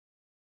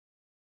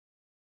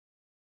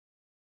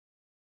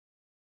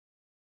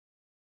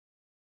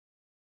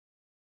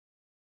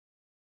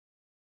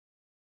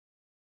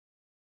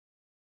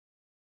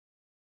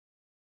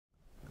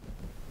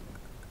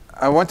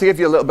I want to give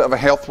you a little bit of a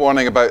health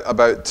warning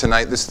about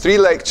tonight. There's 3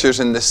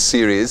 lectures in this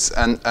series,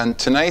 and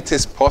tonight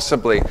is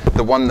possibly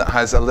the one that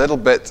has a little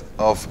bit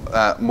of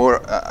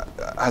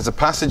has a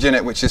passage in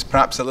it which is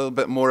perhaps a little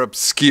bit more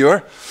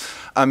obscure.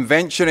 I'm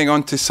venturing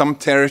onto some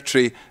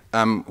territory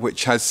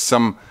which has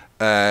some,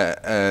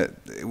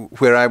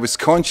 where I was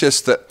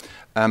conscious that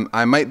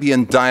I might be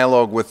in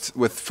dialogue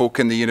with folk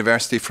in the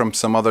university from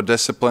some other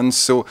disciplines.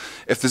 So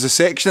if there's a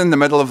section in the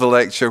middle of the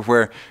lecture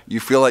where you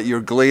feel like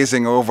you're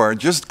glazing over,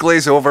 just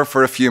glaze over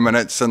for a few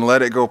minutes and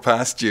let it go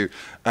past you,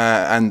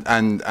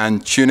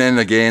 and tune in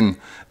again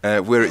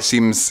where it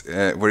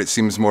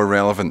seems more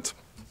relevant.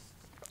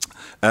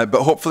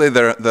 But hopefully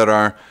there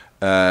are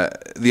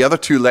the other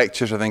 2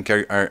 lectures I think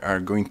are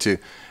going to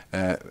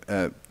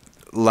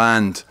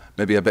land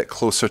maybe a bit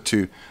closer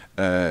to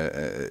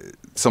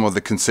some of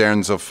the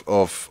concerns of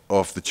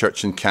the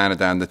church in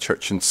Canada and the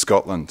church in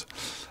Scotland.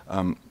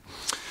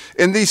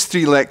 In these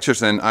 3 lectures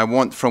then, I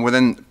want from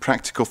within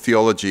practical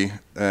theology,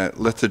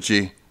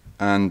 liturgy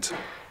and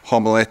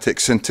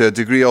homiletics, and to a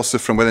degree also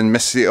from within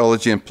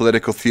missiology and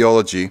political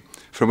theology,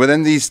 from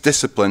within these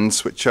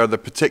disciplines, which are the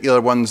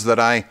particular ones that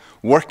I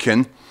work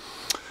in,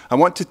 I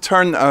want to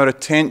turn our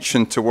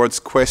attention towards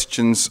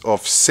questions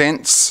of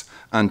sense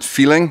and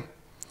feeling,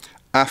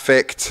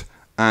 affect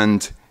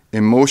and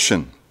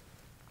emotion.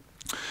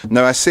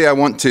 Now, I say I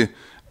want to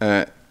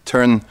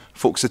turn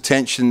folks'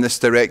 attention in this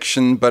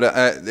direction, but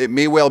it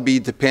may well be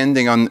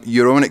depending on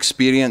your own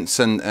experience,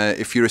 and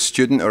if you're a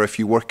student or if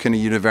you work in a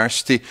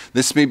university,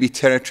 this may be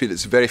territory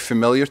that's very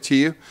familiar to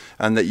you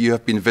and that you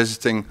have been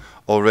visiting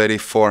already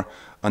for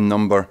a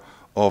number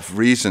of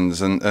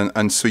reasons.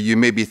 And so you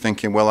may be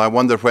thinking, well, I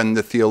wonder when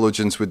the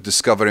theologians would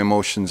discover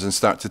emotions and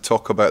start to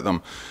talk about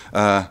them.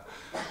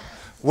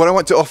 What I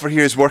want to offer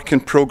here is work in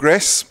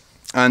progress.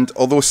 And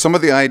although some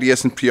of the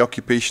ideas and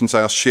preoccupations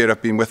I'll share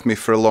have been with me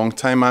for a long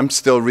time, I'm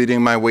still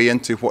reading my way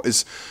into what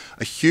is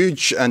a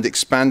huge and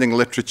expanding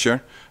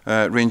literature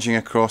ranging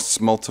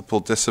across multiple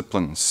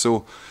disciplines.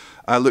 So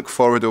I look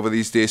forward over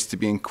these days to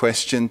being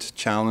questioned,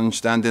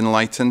 challenged and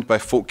enlightened by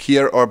folk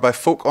here or by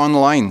folk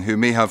online who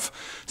may have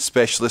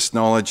specialist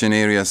knowledge in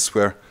areas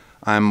where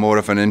I'm more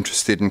of an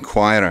interested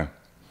inquirer,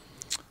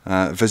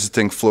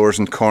 visiting floors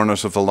and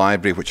corners of the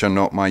library which are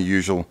not my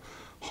usual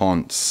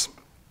haunts.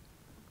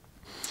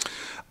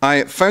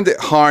 I found it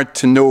hard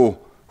to know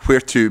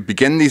where to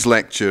begin these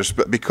lectures,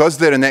 but because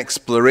they're an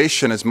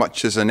exploration as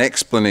much as an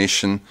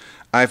explanation,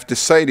 I've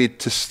decided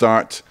to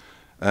start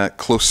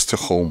close to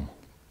home.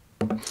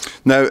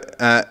 Now,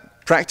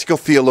 practical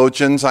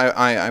theologians,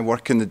 I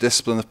work in the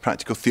discipline of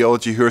practical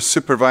theology, who are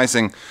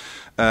supervising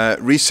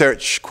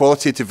research,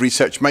 qualitative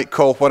research, might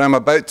call what I'm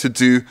about to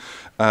do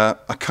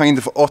a kind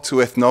of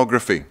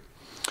autoethnography.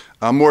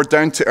 A more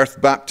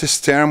down-to-earth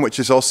Baptist term, which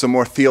is also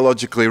more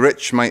theologically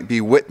rich, might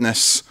be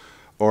witness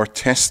or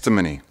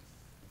testimony.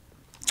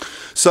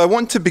 So I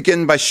want to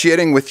begin by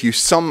sharing with you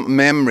some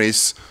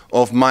memories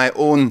of my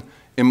own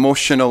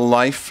emotional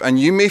life, and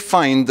you may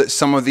find that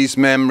some of these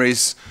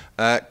memories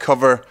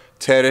cover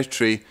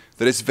territory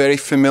that is very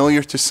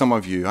familiar to some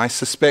of you. I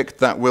suspect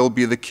that will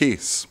be the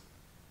case.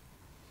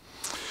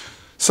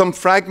 Some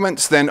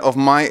fragments then of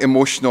my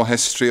emotional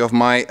history, of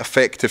my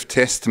affective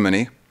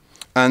testimony,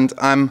 and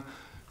I'm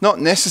not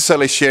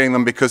necessarily sharing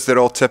them because they're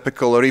all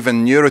typical or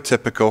even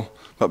neurotypical,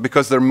 but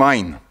because they're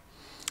mine.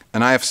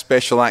 And I have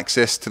special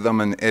access to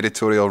them and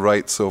editorial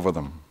rights over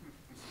them.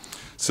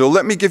 So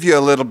let me give you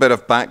a little bit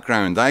of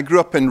background. I grew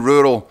up in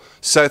rural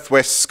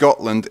southwest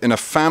Scotland in a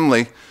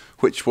family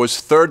which was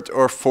 3rd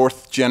or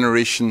 4th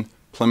generation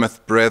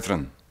Plymouth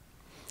Brethren.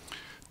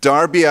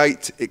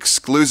 Derbyite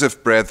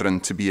exclusive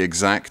brethren, to be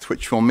exact,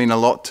 which will mean a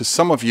lot to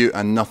some of you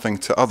and nothing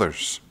to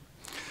others.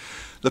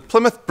 The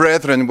Plymouth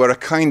Brethren were a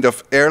kind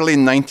of early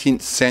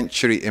 19th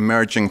century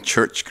emerging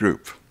church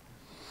group.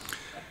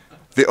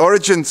 The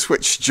origins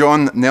which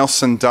John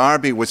Nelson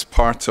Darby was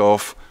part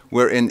of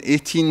were in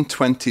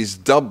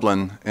 1820s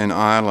Dublin in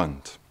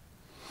Ireland,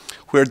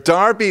 where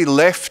Darby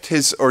left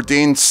his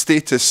ordained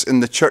status in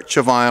the Church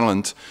of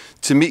Ireland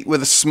to meet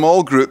with a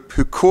small group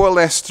who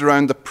coalesced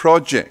around a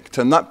project,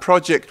 and that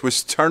project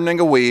was turning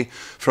away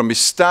from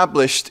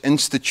established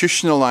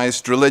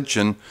institutionalized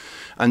religion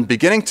and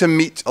beginning to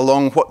meet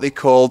along what they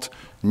called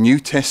New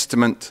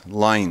Testament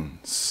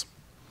lines.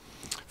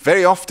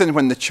 Very often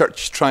when the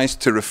church tries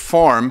to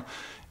reform,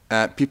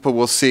 people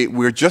will say,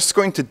 we're just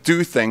going to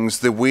do things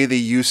the way they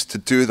used to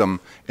do them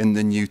in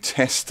the New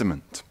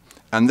Testament.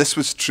 And this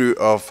was true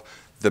of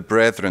the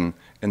Brethren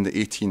in the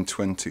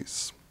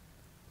 1820s.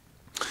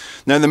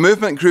 Now, the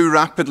movement grew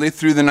rapidly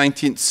through the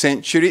 19th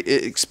century.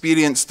 It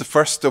experienced the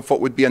first of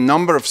what would be a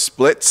number of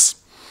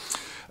splits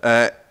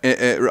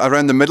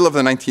around the middle of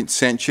the 19th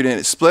century, and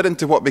it split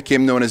into what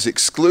became known as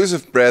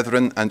exclusive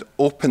brethren and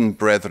open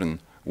brethren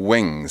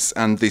wings,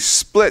 and they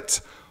split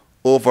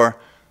over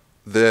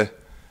the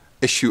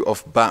issue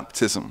of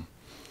baptism.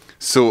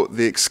 So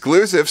the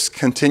exclusives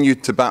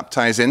continued to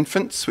baptize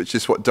infants, which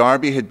is what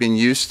Darby had been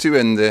used to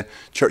in the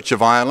Church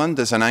of Ireland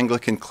as an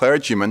Anglican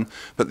clergyman,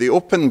 but the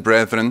open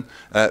brethren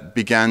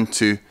began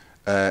to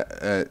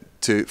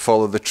to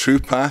follow the true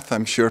path,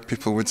 I'm sure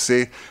people would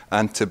say,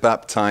 and to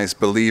baptize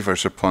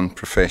believers upon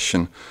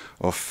profession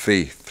of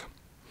faith.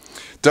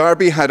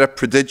 Darby had a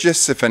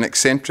prodigious, if an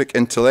eccentric,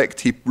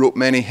 intellect. He wrote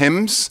many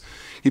hymns.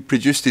 He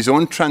produced his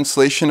own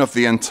translation of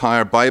the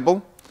entire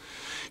Bible.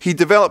 He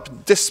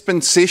developed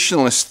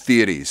dispensationalist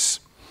theories,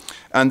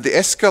 and the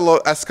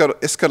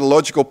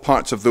eschatological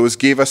parts of those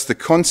gave us the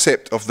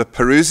concept of the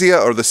parousia,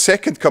 or the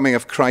second coming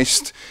of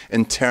Christ,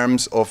 in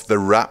terms of the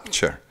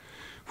rapture,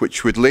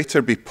 which would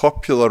later be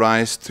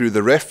popularized through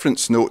the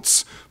reference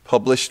notes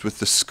published with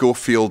the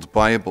Schofield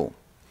Bible.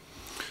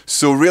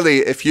 So really,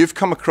 if you've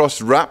come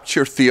across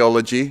rapture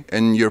theology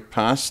in your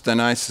past,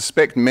 and I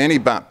suspect many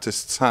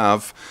Baptists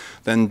have,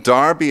 then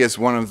Darby is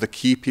one of the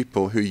key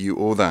people who you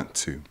owe that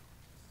to.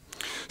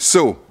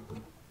 So,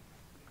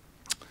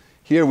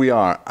 here we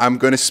are. I'm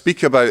going to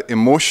speak about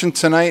emotion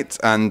tonight,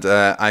 and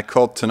I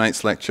called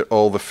tonight's lecture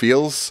All the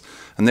Feels.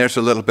 And there's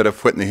a little bit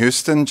of Whitney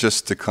Houston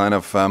just to kind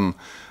of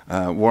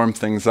warm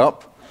things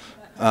up.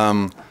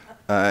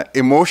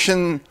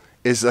 Emotion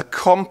is a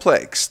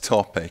complex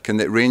topic, and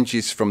it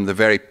ranges from the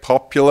very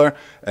popular,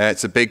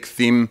 it's a big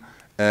theme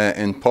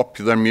in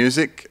popular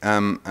music,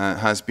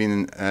 has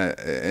been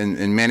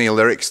in many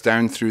lyrics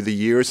down through the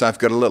years. I've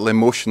got a little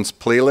emotions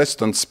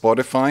playlist on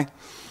Spotify.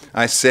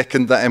 I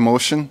second that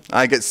emotion.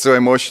 I get so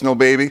emotional,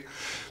 baby.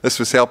 This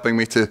was helping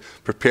me to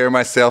prepare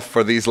myself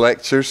for these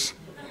lectures.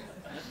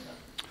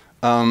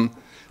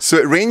 So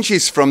it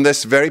ranges from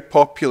this very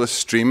popular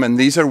stream, and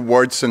these are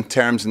words and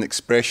terms and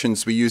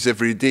expressions we use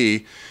every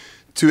day,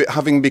 to it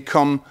having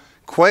become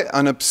quite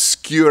an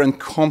obscure and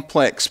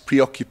complex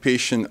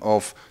preoccupation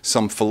of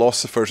some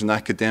philosophers and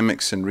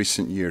academics in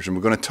recent years. And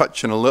we're going to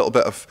touch on a little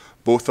bit of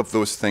both of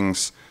those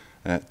things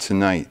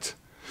tonight.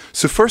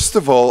 So first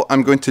of all,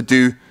 I'm going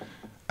to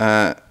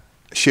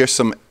share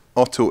some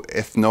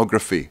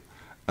autoethnography,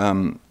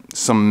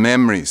 some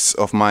memories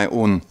of my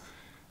own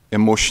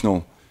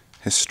emotional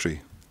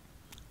history.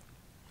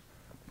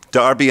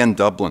 Derby and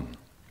Dublin.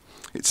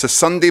 It's a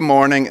Sunday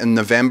morning in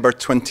November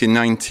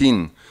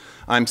 2019.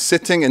 I'm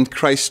sitting in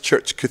Christ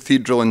Church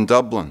Cathedral in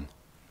Dublin.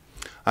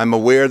 I'm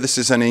aware this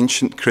is an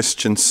ancient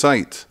Christian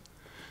site.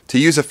 To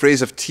use a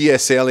phrase of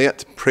T.S.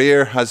 Eliot,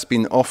 prayer has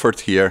been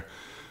offered here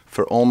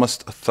for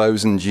almost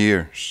 1,000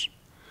 years.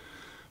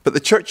 But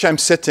the church I'm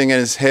sitting in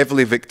is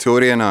heavily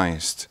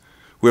Victorianized.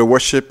 We're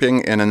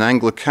worshipping in an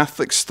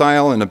Anglo-Catholic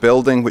style in a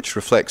building which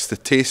reflects the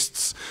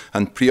tastes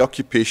and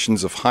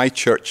preoccupations of high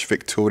church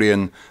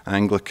Victorian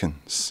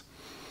Anglicans.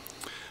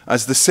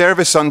 As the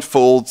service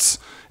unfolds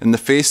in the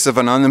face of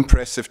an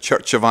unimpressive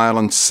Church of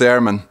Ireland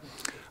sermon,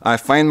 I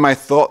find my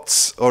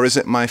thoughts, or is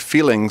it my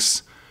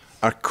feelings,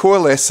 are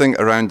coalescing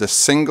around a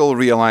single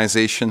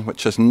realization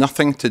which has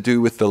nothing to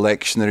do with the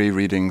lectionary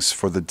readings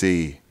for the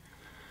day.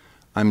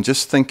 I'm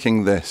just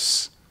thinking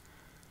this: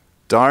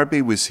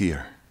 Darby was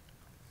here,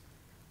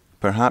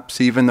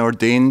 perhaps even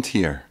ordained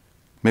here,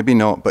 maybe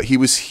not, but he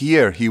was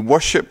here, he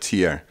worshipped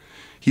here,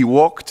 he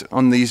walked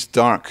on these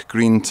dark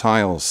green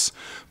tiles,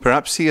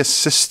 perhaps he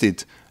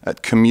assisted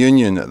at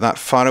communion at that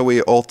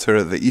faraway altar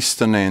at the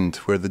eastern end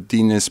where the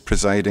dean is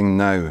presiding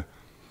now.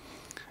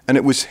 And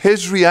it was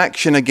his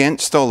reaction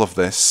against all of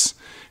this,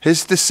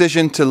 his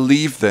decision to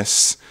leave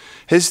this,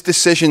 his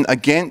decision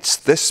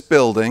against this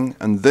building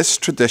and this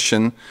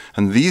tradition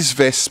and these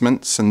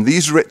vestments and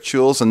these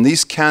rituals and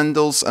these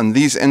candles and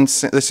this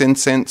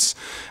incense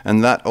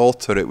and that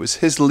altar. It was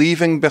his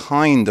leaving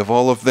behind of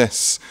all of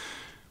this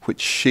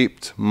which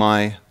shaped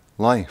my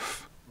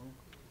life.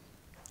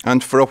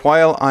 And for a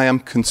while I am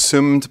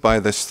consumed by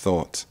this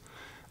thought,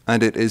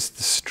 and it is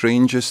the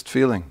strangest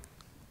feeling.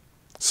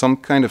 Some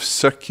kind of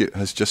circuit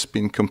has just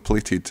been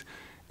completed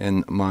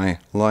in my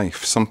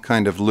life. Some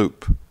kind of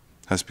loop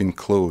has been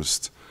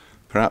closed.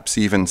 Perhaps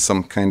even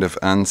some kind of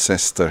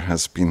ancestor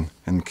has been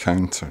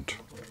encountered.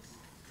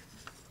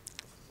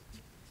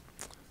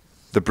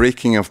 The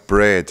breaking of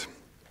bread.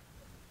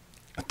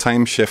 A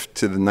time shift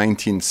to the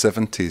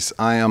 1970s.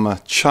 I am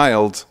a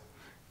child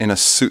in a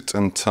suit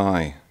and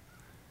tie.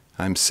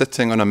 I'm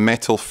sitting on a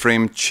metal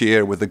framed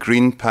chair with a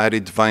green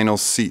padded vinyl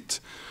seat.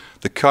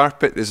 The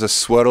carpet is a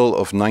swirl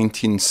of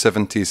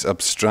 1970s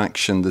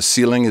abstraction. The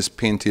ceiling is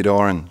painted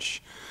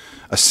orange.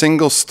 A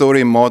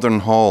single-story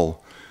modern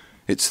hall.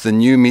 It's the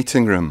new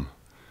meeting room.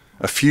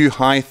 A few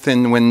high,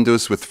 thin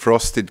windows with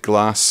frosted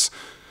glass.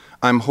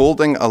 I'm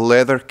holding a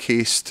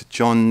leather-cased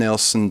John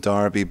Nelson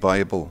Darby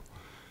Bible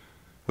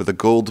with a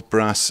gold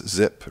brass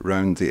zip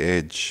round the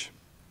edge.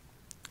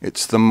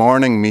 It's the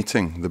morning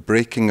meeting, the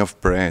breaking of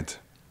bread.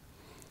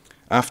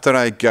 After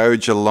I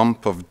gouge a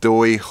lump of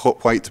doughy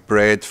white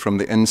bread from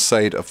the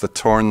inside of the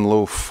torn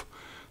loaf,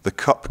 the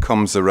cup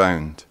comes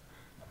around.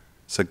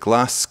 It's a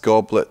glass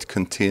goblet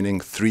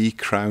containing 3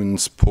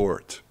 crowns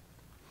port.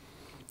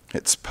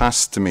 It's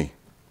passed to me.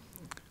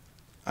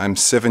 I'm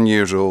 7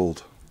 years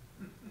old.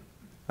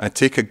 I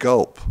take a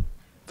gulp.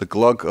 The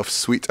glug of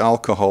sweet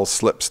alcohol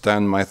slips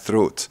down my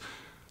throat.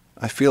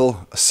 I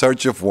feel a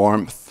surge of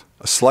warmth,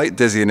 a slight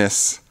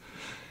dizziness.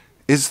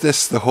 Is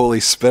this the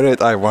Holy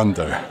Spirit, I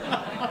wonder?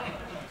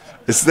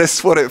 Is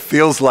this what it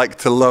feels like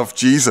to love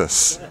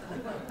Jesus?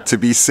 to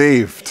be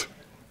saved.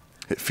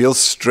 It feels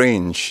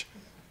strange,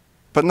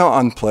 but not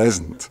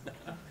unpleasant.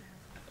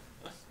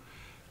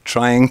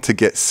 Trying to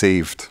get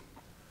saved.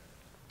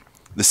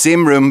 The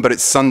same room, but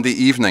it's Sunday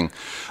evening.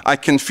 I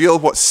can feel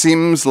what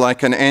seems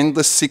like an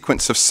endless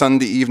sequence of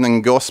Sunday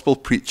evening gospel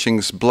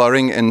preachings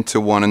blurring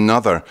into one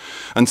another.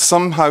 And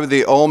somehow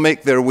they all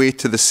make their way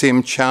to the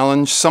same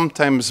challenge,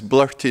 sometimes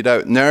blurted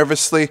out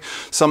nervously,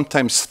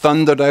 sometimes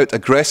thundered out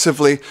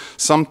aggressively,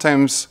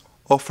 sometimes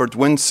offered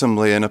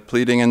winsomely in a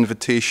pleading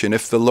invitation.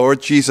 If the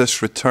Lord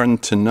Jesus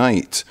returned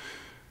tonight,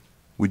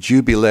 would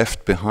you be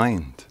left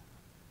behind?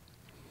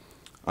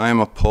 I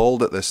am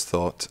appalled at this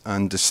thought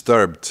and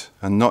disturbed,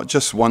 and not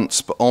just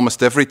once, but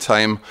almost every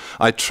time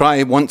I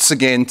try once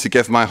again to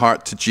give my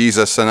heart to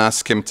Jesus and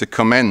ask him to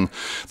come in.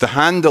 The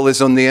handle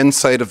is on the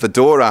inside of the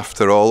door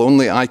after all,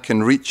 only I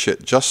can reach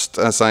it just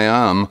as I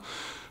am,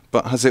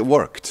 but has it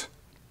worked?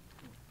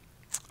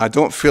 I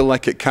don't feel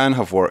like it can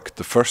have worked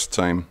the first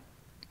time,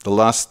 the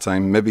last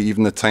time, maybe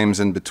even the times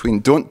in between.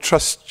 Don't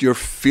trust your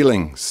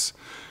feelings,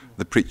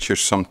 the preachers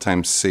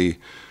sometimes say,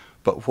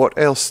 but what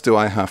else do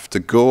I have to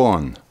go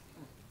on?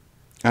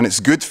 And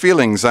it's good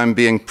feelings I'm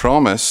being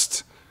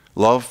promised.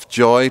 Love,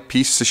 joy,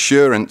 peace,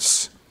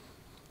 assurance.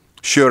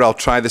 Sure, I'll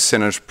try the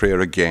sinner's prayer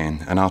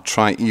again, and I'll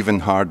try even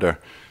harder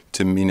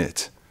to mean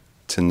it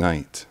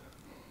tonight.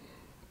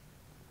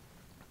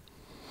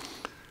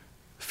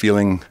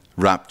 Feeling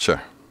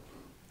rapture.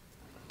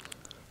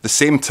 The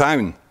same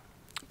town,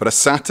 but a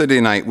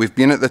Saturday night. We've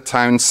been at the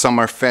town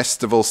summer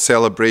festival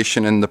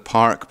celebration in the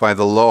park by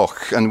the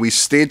loch, and we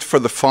stayed for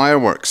the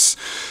fireworks.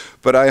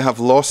 But I have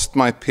lost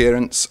my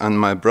parents and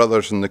my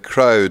brothers in the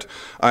crowd.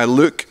 I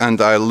look, and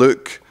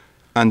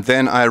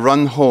then I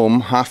run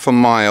home 1/2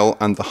 mile,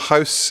 and the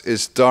house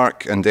is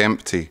dark and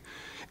empty.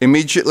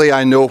 Immediately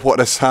I know what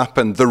has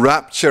happened. The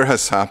rapture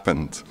has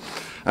happened,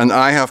 and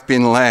I have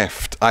been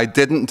left. I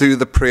didn't do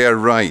the prayer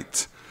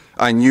right.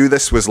 I knew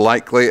this was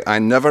likely. I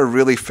never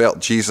really felt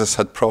Jesus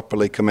had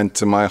properly come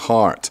into my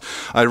heart.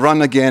 I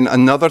run again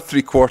another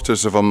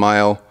 3/4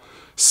 mile,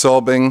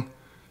 sobbing,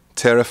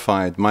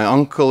 terrified. My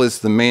uncle is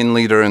the main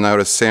leader in our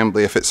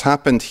assembly. If it's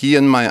happened, he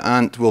and my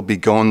aunt will be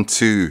gone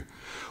too.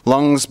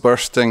 Lungs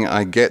bursting,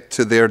 I get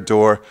to their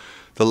door.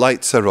 The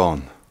lights are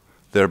on.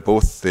 They're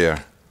both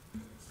there.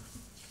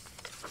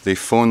 They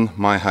phone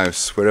my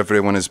house, where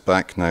everyone is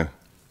back now.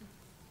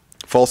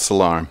 False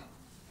alarm.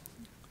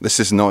 This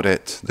is not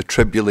it. The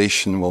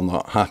tribulation will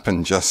not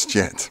happen just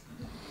yet.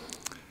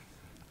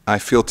 I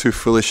feel too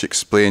foolish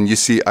explain. You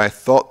see, I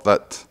thought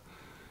that,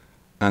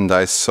 and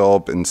I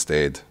sob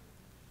instead.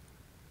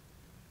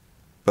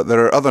 But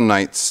there are other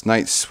nights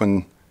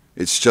when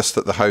it's just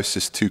that the house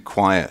is too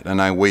quiet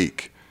and I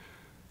wake.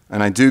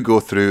 And I do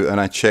go through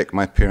and I check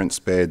my parents'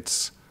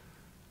 beds.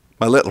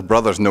 My little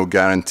brother's no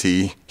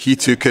guarantee. He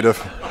too could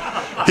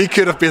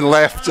have been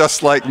left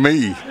just like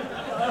me.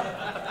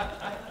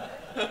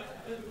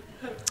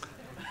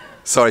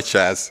 Sorry,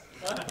 Chaz.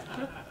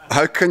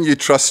 How can you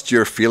trust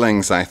your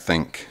feelings, I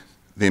think?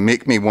 They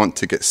make me want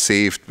to get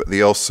saved, but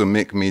they also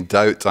make me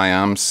doubt I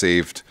am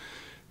saved.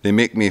 They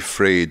make me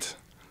afraid.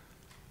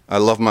 I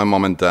love my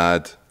mom and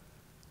dad.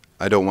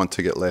 I don't want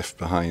to get left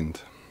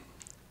behind.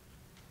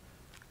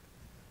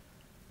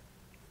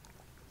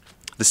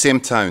 The same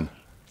town,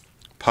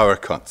 power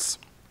cuts.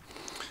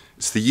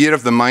 It's the year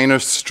of the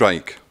miners'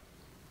 strike.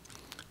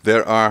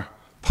 There are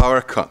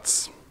power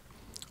cuts.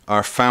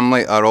 Our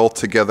family are all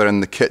together in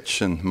the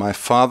kitchen. My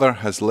father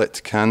has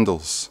lit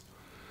candles.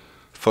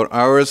 For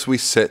hours we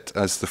sit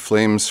as the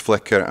flames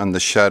flicker and the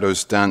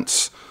shadows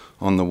dance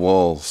on the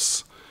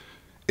walls.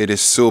 It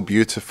is so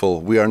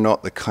beautiful. We are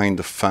not the kind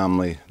of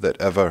family that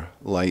ever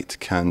light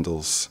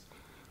candles.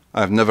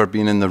 I've never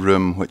been in the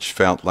room which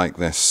felt like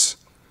this.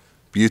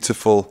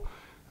 Beautiful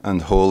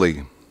and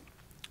holy.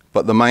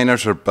 But the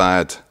miners are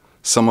bad.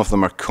 Some of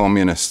them are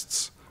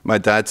communists. My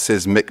dad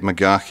says Mick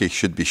McGahey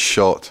should be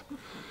shot.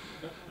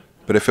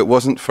 But if it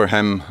wasn't for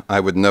him, I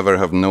would never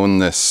have known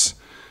this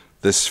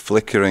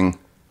flickering,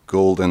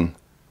 golden,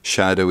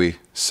 shadowy,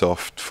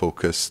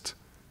 soft-focused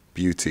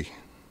beauty.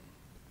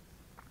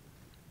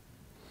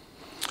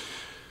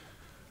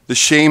 The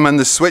Shame and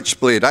the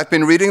Switchblade. I've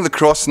been reading The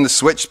Cross and the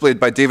Switchblade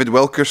by David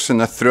Wilkerson,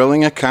 a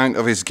thrilling account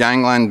of his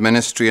gangland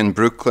ministry in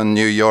Brooklyn,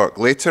 New York.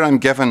 Later I'm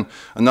given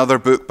another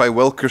book by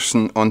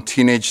Wilkerson on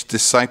teenage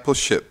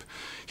discipleship.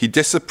 He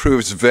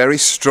disapproves very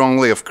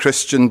strongly of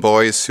Christian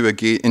boys who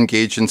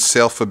engage in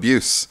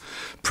self-abuse.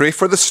 Pray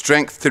for the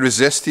strength to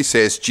resist, he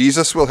says.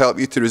 Jesus will help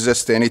you to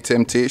resist any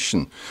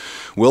temptation.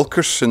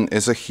 Wilkerson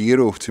is a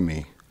hero to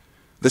me.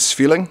 This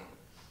feeling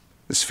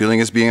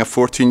is being a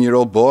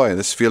 14-year-old boy.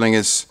 This feeling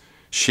is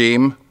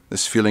shame.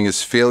 This feeling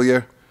is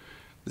failure.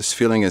 This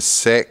feeling is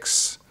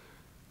sex.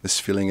 This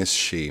feeling is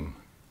shame.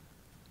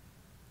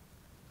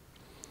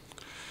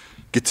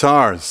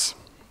 Guitars.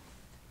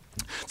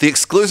 The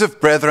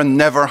exclusive brethren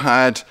never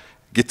had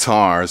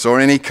guitars or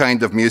any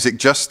kind of music,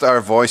 just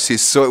our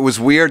voices, so it was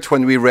weird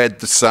when we read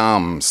the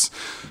Psalms.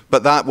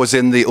 But that was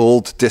in the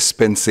old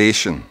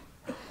dispensation.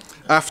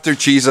 After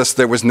Jesus,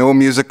 there was no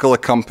musical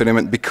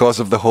accompaniment because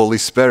of the Holy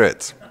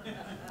Spirit.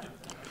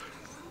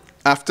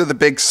 After the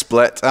big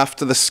split,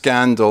 after the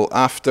scandal,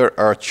 after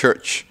our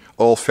church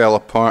all fell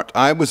apart,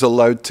 I was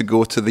allowed to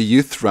go to the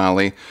youth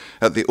rally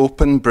at the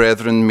Open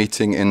Brethren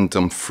meeting in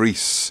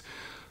Dumfries.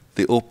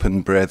 The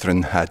Open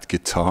Brethren had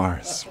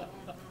guitars.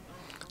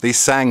 They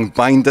sang,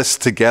 "Bind Us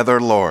Together,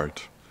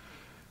 Lord."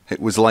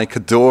 It was like a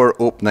door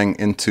opening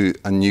into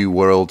a new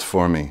world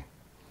for me.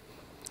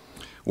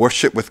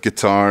 Worship with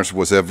guitars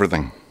was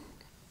everything.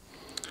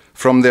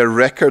 From their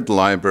record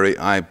library,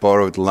 I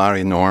borrowed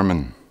Larry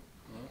Norman.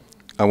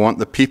 I want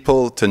the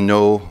people to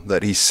know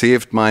that he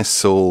saved my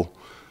soul,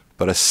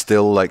 but I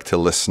still like to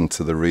listen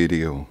to the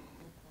radio.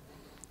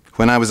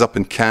 When I was up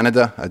in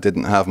Canada, I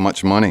didn't have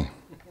much money.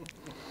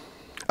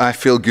 I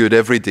feel good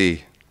every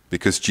day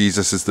because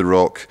Jesus is the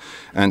rock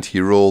and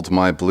he rolled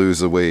my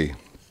blues away.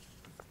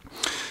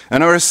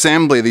 In our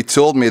assembly, they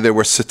told me there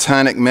were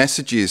satanic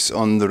messages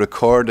on the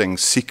recording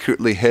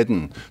secretly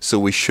hidden, so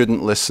we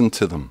shouldn't listen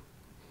to them.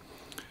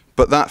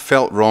 But that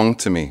felt wrong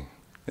to me.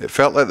 It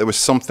felt like there was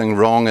something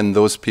wrong in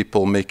those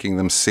people making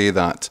them say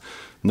that,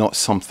 not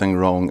something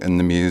wrong in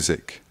the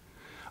music.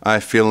 I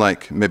feel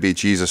like maybe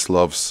Jesus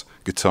loves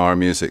guitar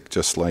music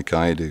just like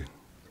I do.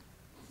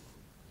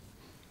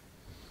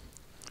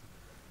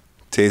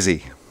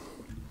 Taizé.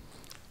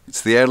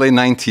 It's the early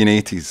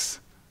 1980s.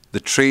 The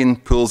train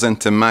pulls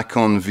into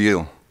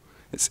Maconville.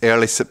 It's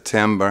early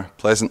September,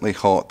 pleasantly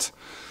hot.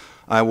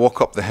 I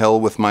walk up the hill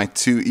with my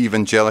two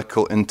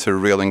evangelical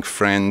interrailing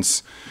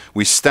friends.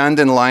 We stand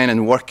in line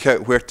and work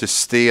out where to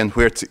stay and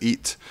where to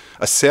eat.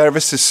 A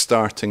service is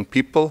starting.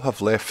 People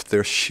have left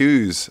their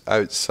shoes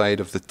outside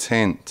of the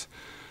tent.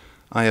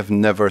 I have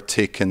never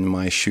taken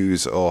my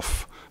shoes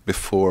off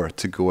before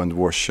to go and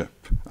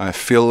worship. I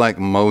feel like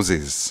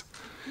Moses.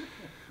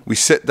 We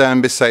sit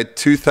down beside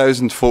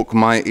 2,000 folk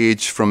my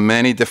age from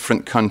many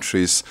different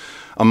countries.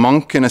 A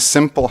monk in a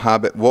simple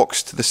habit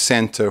walks to the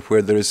center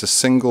where there is a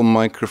single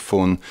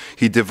microphone.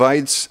 He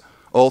divides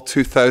all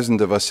 2,000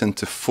 of us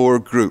into 4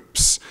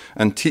 groups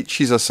and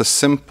teaches us a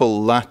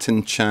simple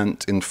Latin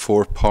chant in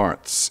 4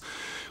 parts.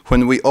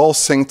 When we all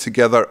sing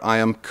together, I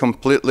am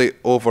completely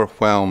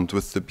overwhelmed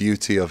with the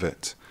beauty of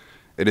it.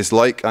 It is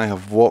like I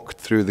have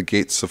walked through the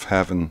gates of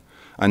heaven.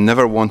 I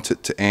never want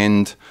it to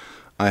end.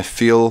 I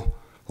feel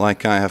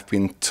like I have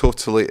been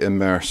totally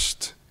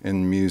immersed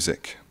in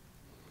music.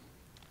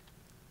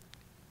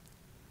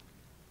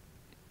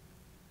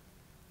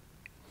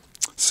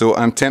 So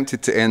I'm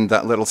tempted to end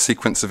that little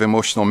sequence of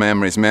emotional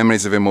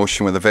memories of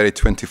emotion, with a very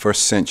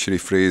 21st century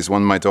phrase,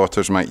 one my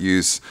daughters might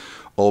use,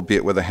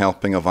 albeit with a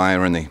helping of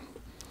irony.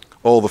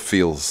 All the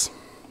feels.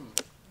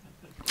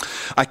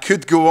 I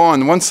could go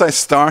on. Once I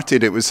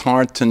started, it was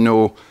hard to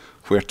know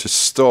where to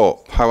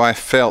stop. How I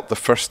felt the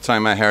first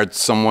time I heard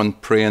someone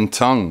pray in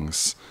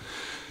tongues.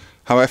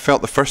 How I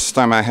felt the first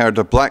time I heard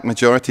a black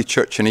majority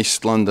church in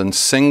East London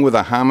sing with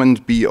a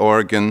Hammond B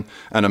organ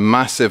and a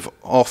massive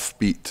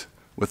offbeat,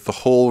 with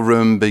the whole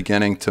room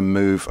beginning to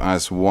move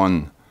as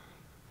one.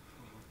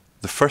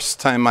 The first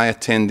time I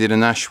attended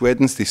an Ash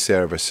Wednesday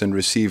service and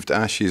received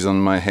ashes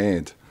on my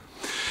head.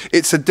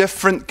 It's a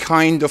different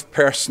kind of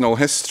personal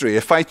history.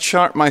 If I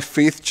chart my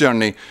faith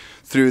journey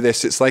through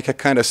this, it's like a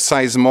kind of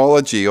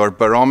seismology or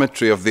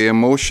barometry of the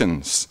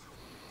emotions.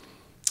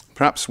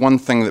 Perhaps one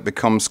thing that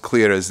becomes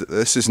clear is that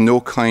this is no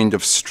kind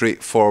of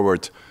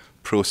straightforward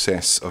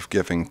process of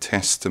giving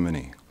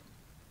testimony.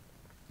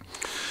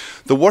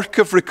 The work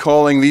of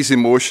recalling these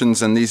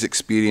emotions and these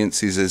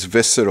experiences is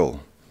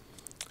visceral.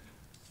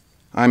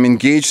 I'm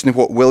engaged in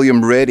what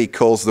William Reddy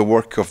calls the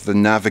work of the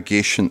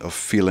navigation of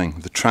feeling,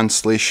 the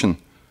translation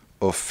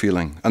of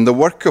feeling. And the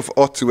work of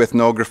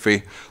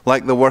autoethnography,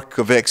 like the work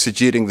of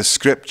exegeting the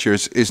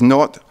scriptures, is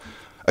not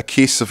a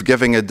case of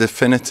giving a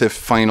definitive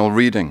final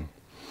reading.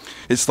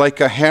 It's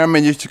like a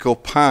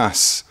hermeneutical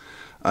pass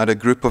at a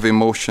group of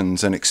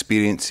emotions and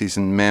experiences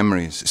and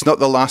memories. It's not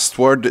the last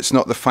word, it's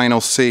not the final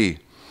say.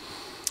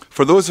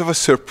 For those of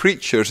us who are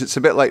preachers, it's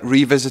a bit like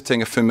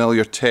revisiting a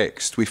familiar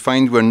text. We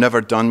find we're never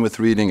done with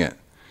reading it.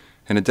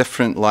 In a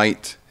different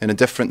light, in a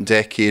different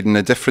decade, in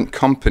a different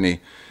company,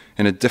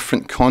 in a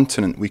different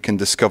continent, we can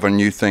discover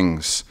new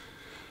things.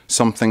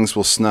 Some things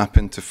will snap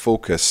into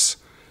focus,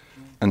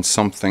 and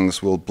some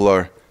things will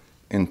blur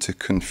into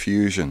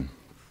confusion.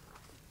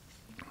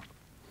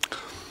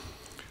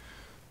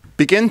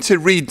 Begin to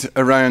read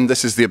around,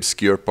 this is the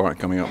obscure part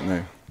coming up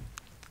now.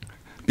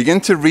 Begin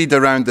to read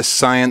around the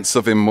science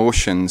of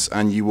emotions,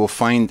 and you will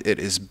find it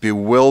is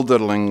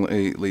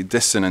bewilderingly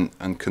dissonant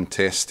and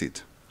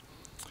contested.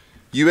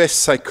 US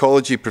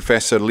psychology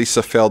professor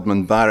Lisa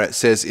Feldman Barrett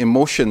says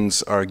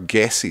emotions are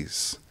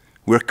guesses.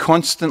 We're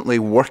constantly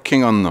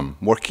working on them,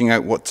 working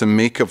out what to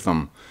make of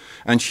them.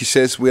 And she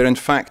says we're in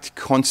fact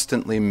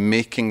constantly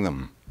making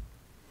them.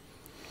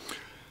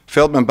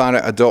 Feldman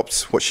Barrett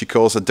adopts what she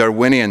calls a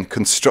Darwinian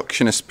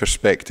constructionist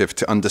perspective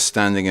to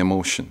understanding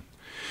emotion.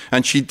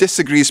 And she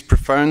disagrees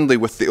profoundly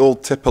with the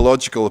old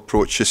typological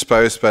approach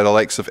espoused by the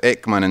likes of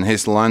Ekman in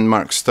his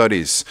landmark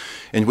studies,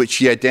 in which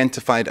he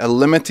identified a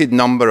limited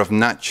number of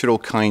natural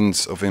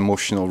kinds of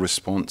emotional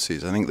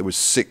responses. I think there was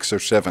 6 or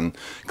 7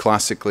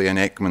 classically in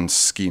Ekman's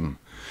scheme.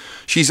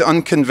 She's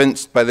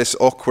unconvinced by this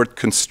awkward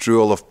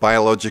construal of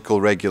biological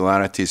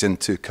regularities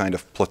into kind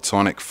of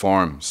Platonic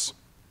forms.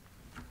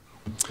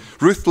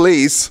 Ruth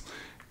Lays,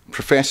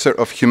 professor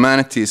of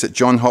humanities at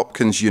Johns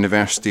Hopkins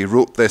University,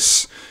 wrote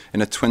this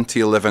in a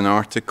 2011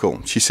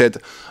 article. She said,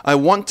 "I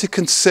want to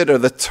consider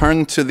the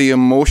turn to the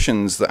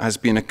emotions that has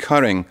been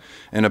occurring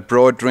in a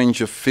broad range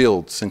of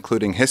fields,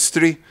 including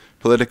history,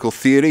 political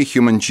theory,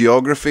 human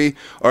geography,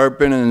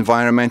 urban and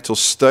environmental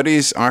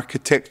studies,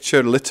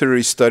 architecture,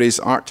 literary studies,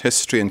 art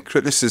history and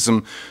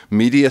criticism,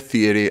 media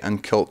theory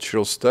and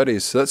cultural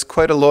studies." So that's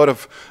quite a lot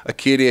of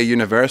Acadia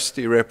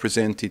University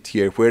represented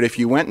here, where if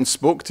you went and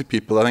spoke to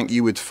people, I think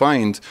you would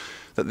find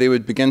that they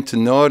would begin to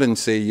nod and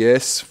say,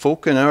 yes,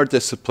 folk in our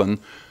discipline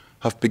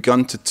have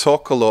begun to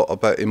talk a lot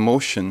about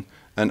emotion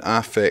and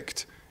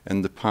affect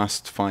in the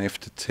past 5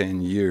 to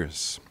 10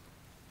 years.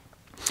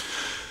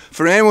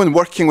 For anyone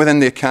working within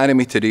the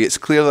academy today, it's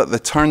clear that the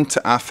turn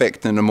to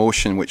affect and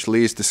emotion, which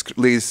Lays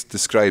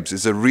describes,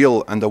 is a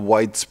real and a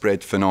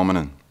widespread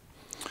phenomenon.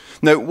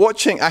 Now,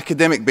 watching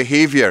academic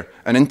behaviour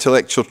and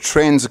intellectual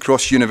trends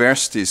across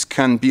universities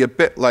can be a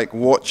bit like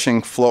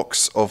watching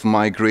flocks of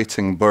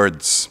migrating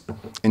birds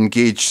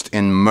engaged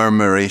in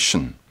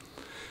murmuration.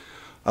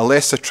 A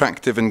less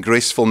attractive and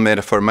graceful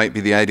metaphor might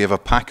be the idea of a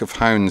pack of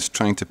hounds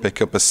trying to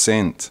pick up a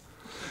scent.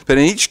 But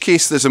in each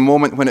case, there's a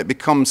moment when it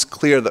becomes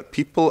clear that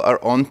people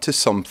are onto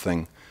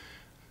something,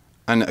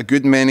 and a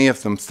good many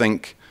of them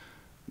think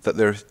that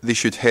they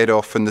should head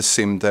off in the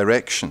same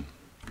direction.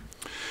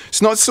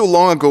 It's not so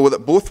long ago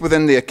that both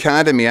within the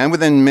academy and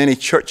within many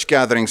church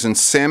gatherings and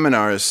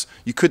seminars,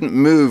 you couldn't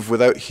move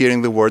without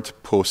hearing the word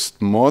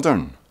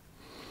postmodern.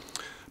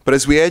 But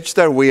as we edged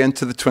our way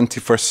into the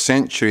 21st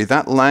century,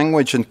 that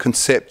language and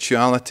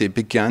conceptuality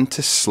began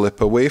to slip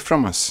away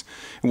from us.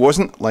 It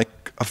wasn't like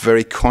a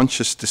very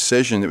conscious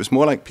decision. It was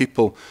more like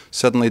people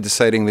suddenly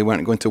deciding they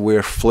weren't going to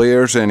wear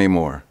flares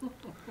anymore,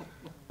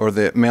 or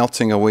the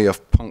melting away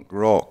of punk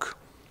rock,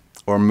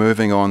 or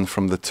moving on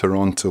from the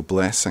Toronto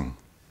blessing.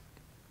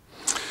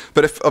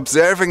 But if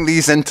observing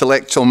these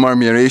intellectual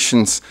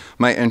murmurations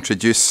might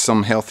introduce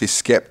some healthy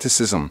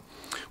skepticism,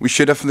 we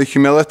should have the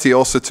humility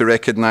also to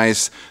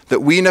recognize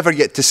that we never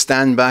get to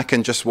stand back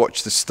and just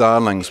watch the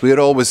starlings. We're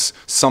always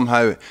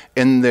somehow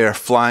in there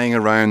flying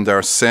around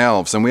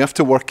ourselves, and we have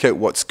to work out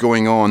what's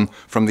going on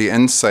from the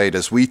inside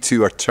as we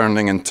too are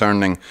turning and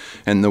turning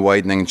in the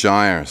widening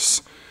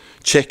gyres,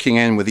 checking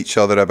in with each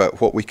other about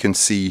what we can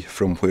see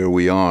from where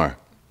we are.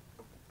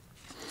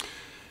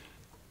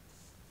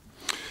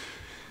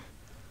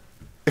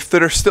 If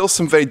there are still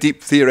some very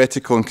deep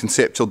theoretical and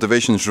conceptual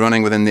divisions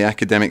running within the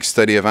academic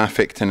study of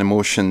affect and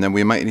emotion, then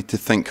we might need to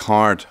think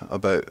hard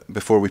about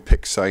before we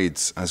pick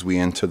sides as we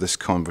enter this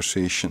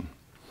conversation.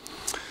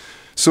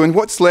 So in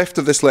what's left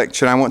of this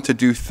lecture, I want to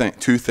do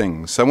two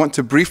things. I want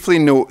to briefly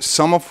note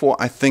some of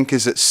what I think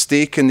is at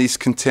stake in these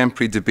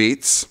contemporary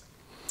debates,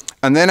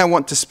 and then I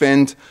want to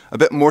spend a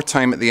bit more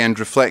time at the end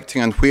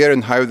reflecting on where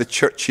and how the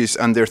churches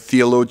and their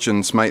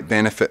theologians might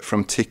benefit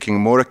from taking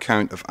more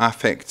account of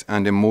affect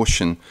and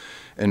emotion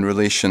in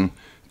relation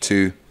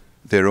to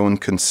their own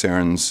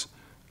concerns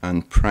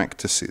and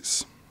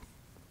practices.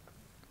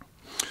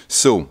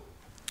 So,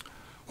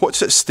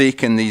 what's at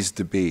stake in these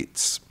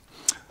debates?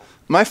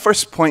 My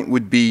first point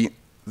would be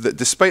that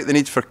despite the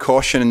need for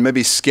caution and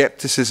maybe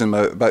skepticism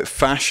about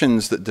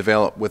fashions that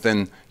develop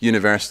within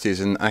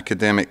universities and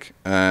academic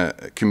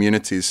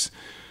communities,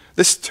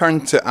 this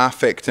turn to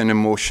affect and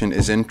emotion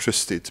is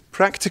interested.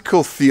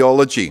 Practical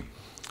theology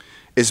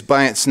is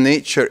by its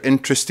nature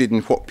interested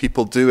in what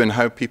people do and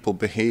how people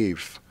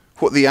behave,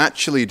 what they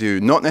actually do,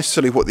 not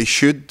necessarily what they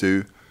should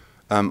do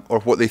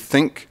or what they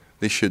think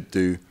they should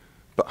do,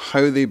 but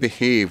how they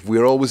behave.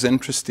 We're always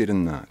interested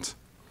in that.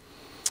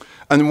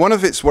 And one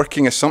of its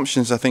working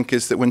assumptions, I think,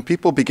 is that when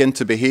people begin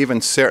to behave in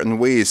certain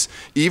ways,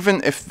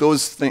 even if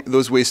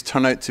those ways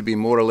turn out to be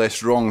more or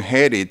less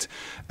wrong-headed,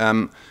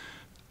 the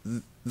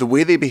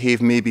way they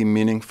behave may be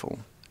meaningful.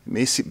 It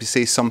may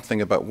say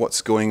something about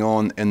what's going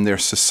on in their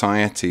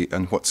society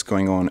and what's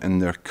going on in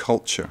their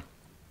culture.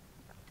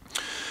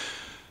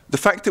 The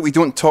fact that we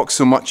don't talk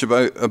so much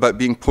about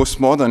being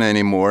postmodern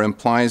anymore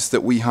implies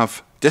that we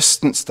have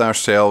distanced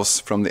ourselves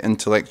from the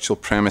intellectual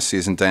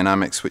premises and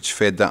dynamics which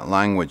fed that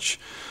language.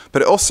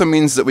 But it also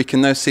means that we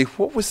can now say,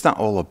 what was that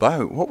all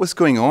about? What was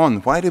going on?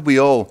 Why did we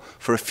all,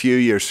 for a few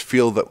years,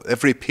 feel that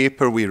every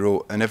paper we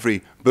wrote and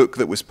every book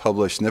that was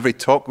published and every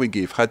talk we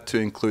gave had to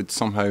include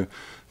somehow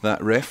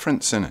that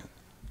reference in it?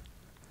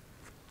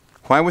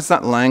 Why was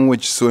that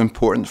language so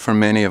important for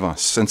many of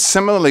us? And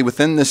similarly,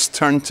 within this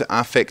turn to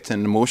affect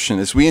and emotion,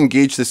 as we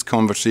engage this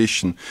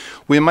conversation,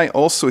 we might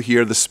also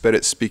hear the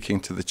Spirit speaking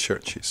to the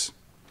churches.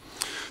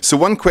 So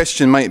one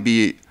question might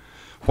be,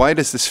 why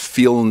does this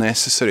feel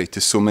necessary to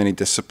so many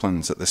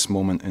disciplines at this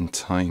moment in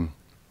time?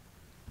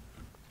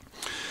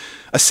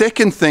 A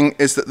second thing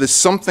is that there's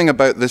something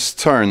about this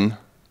turn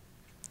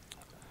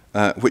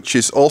which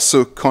is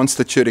also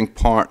constituting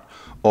part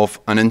of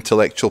an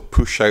intellectual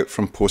push out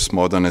from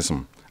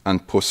postmodernism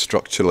and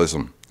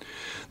post-structuralism.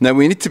 Now,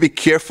 we need to be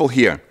careful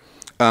here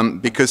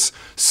because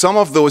some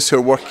of those who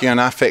are working on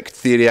affect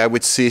theory, I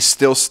would say,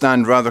 still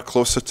stand rather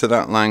closer to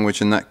that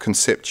language and that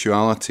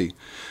conceptuality.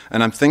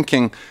 And I'm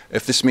thinking,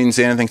 if this means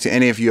anything to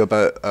any of you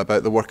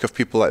about the work of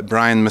people like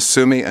Brian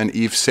Masumi and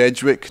Eve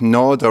Sedgwick,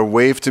 nod or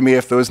wave to me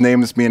if those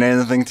names mean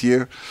anything to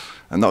you.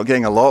 I'm not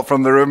getting a lot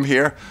from the room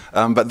here,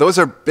 but those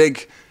are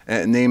big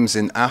names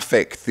in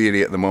affect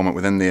theory at the moment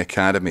within the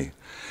Academy.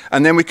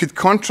 And then we could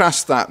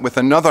contrast that with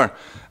another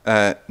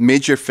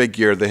major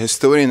figure, the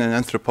historian and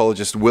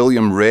anthropologist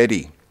William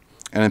Reddy,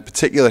 and in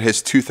particular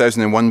his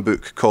 2001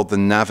 book called The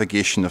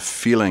Navigation of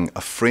Feeling,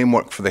 a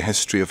Framework for the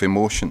History of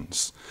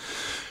Emotions.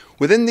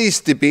 Within these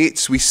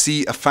debates, we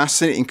see a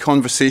fascinating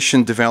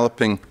conversation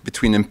developing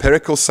between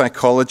empirical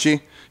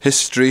psychology,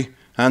 history,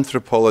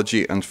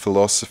 anthropology, and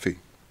philosophy.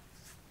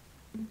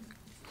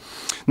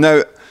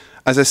 Now,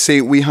 as I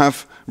say, we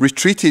have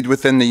retreated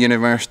within the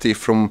university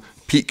from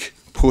peak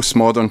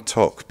postmodern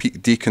talk,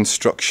 peak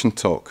deconstruction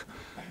talk,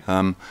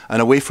 and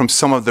away from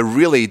some of the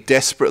really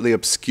desperately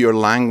obscure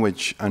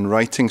language and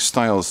writing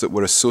styles that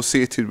were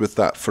associated with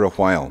that for a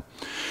while.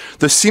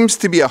 There seems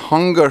to be a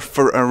hunger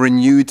for a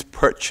renewed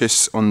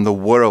purchase on the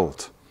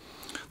world.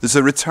 There's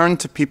a return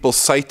to people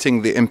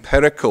citing the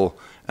empirical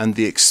and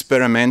the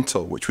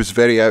experimental, which was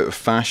very out of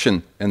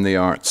fashion in the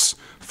arts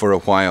for a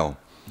while.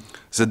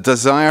 There's a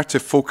desire to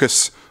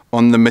focus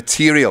on the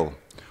material,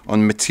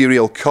 on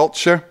material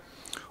culture,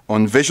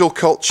 on visual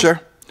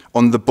culture,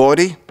 on the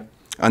body,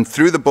 and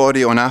through the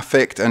body on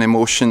affect and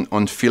emotion,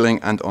 on feeling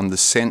and on the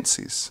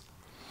senses.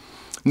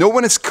 No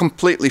one is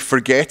completely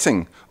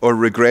forgetting or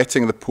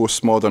regretting the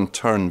postmodern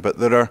turn, but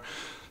there are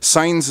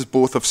signs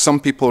both of some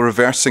people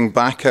reversing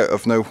back out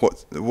of now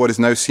what is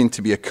now seen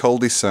to be a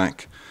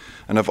cul-de-sac,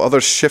 and of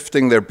others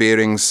shifting their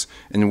bearings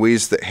in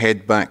ways that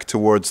head back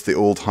towards the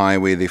old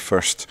highway they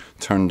first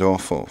turned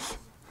off of.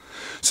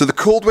 So the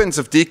cold winds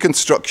of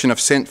deconstruction have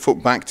sent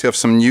folk back to have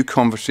some new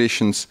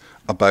conversations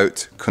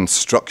about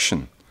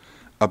construction,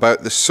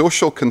 about the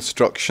social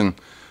construction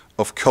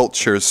of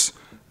cultures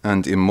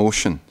and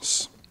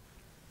emotions.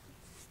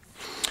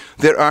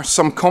 There are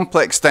some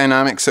complex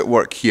dynamics at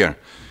work here,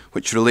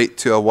 which relate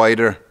to a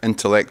wider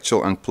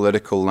intellectual and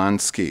political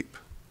landscape.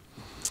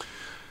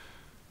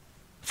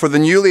 For the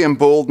newly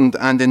emboldened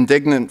and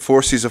indignant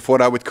forces of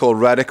what I would call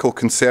radical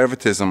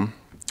conservatism,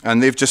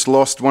 and they've just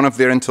lost one of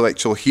their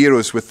intellectual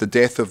heroes with the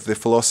death of the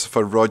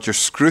philosopher Roger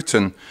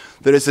Scruton,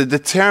 there is a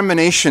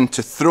determination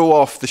to throw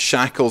off the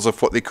shackles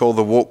of what they call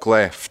the woke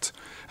left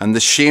and the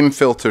shame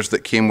filters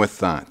that came with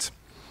that.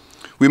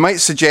 We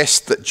might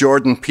suggest that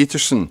Jordan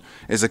Peterson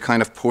is a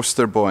kind of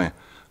poster boy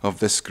of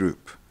this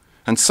group.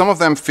 And some of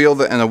them feel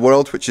that in a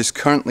world which is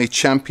currently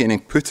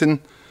championing Putin,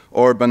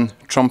 Orban,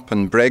 Trump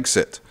and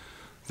Brexit,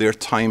 their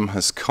time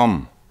has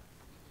come.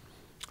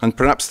 And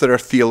perhaps there are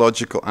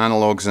theological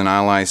analogues and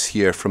allies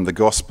here, from the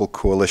Gospel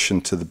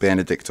Coalition to the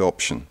Benedict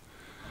option.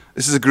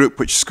 This is a group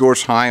which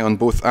scores high on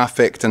both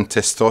affect and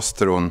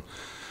testosterone,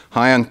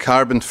 high on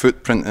carbon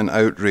footprint and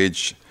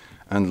outrage,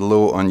 and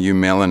low on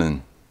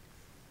eumelanin.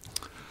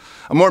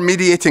 A more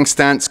mediating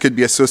stance could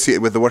be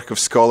associated with the work of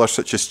scholars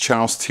such as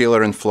Charles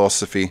Taylor in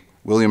philosophy,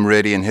 William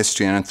Reddy in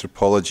history and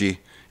anthropology.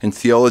 In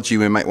theology,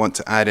 we might want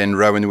to add in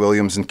Rowan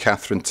Williams and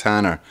Catherine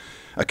Tanner.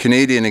 A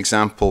Canadian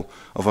example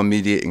of a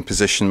mediating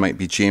position might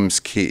be James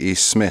K.A.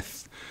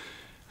 Smith.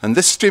 And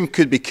this stream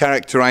could be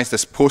characterized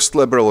as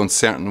post-liberal in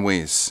certain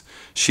ways,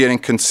 sharing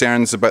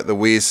concerns about the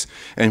ways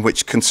in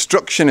which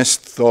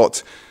constructionist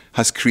thought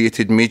has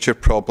created major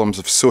problems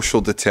of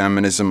social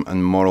determinism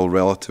and moral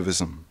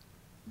relativism.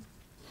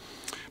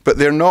 But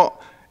they're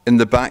not in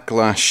the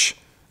backlash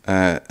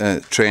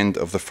trend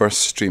of the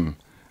first stream,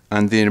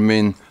 and they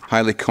remain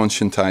highly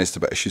conscientized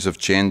about issues of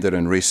gender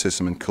and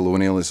racism and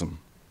colonialism.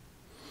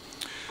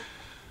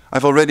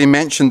 I've already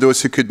mentioned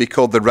those who could be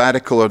called the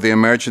radical or the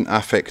emergent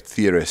affect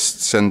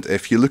theorists, and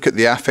if you look at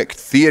the Affect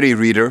Theory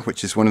Reader,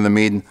 which is one of the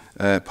main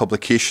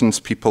publications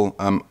people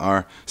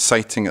are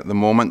citing at the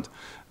moment,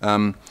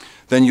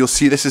 then you'll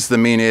see this is the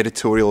main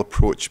editorial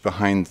approach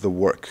behind the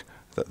work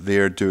that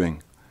they're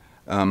doing.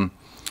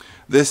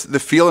 The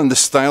feel and the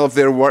style of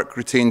their work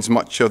retains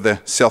much of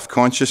the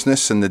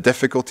self-consciousness and the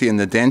difficulty and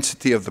the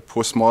density of the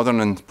postmodern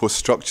and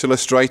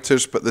post-structuralist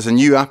writers, but there's a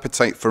new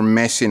appetite for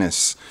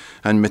messiness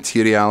and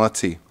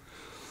materiality.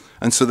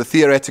 And so the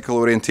theoretical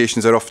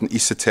orientations are often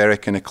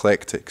esoteric and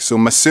eclectic. So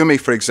Masumi,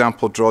 for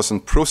example, draws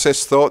on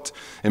process thought,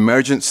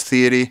 emergence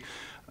theory,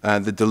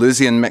 the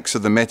Deleuzian mix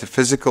of the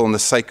metaphysical and the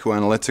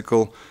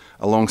psychoanalytical,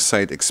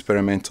 alongside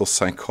experimental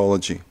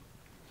psychology.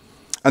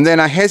 And then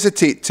I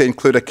hesitate to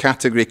include a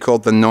category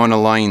called the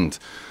non-aligned,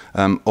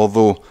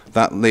 although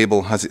that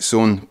label has its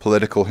own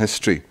political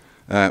history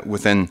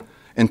within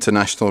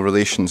international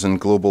relations and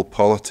global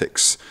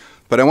politics.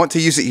 But I want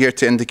to use it here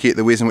to indicate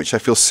the ways in which I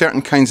feel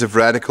certain kinds of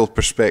radical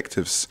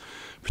perspectives,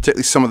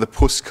 particularly some of the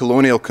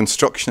post-colonial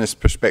constructionist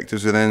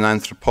perspectives within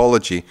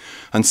anthropology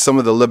and some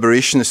of the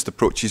liberationist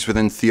approaches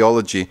within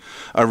theology,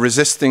 are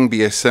resisting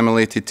being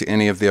assimilated to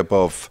any of the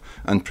above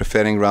and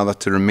preferring rather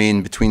to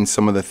remain between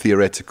some of the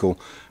theoretical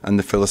and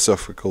the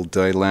philosophical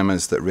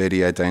dilemmas that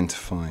Reddy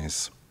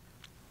identifies.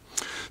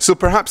 So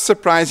perhaps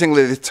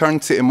surprisingly, the turn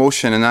to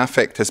emotion and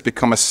affect has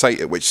become a site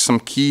at which some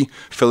key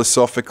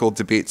philosophical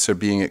debates are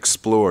being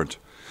explored.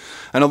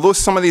 And although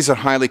some of these are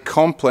highly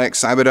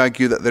complex, I would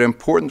argue that they're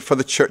important for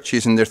the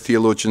churches and their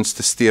theologians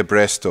to stay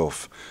abreast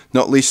of,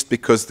 not least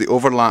because the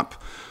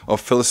overlap of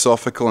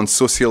philosophical and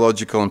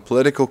sociological and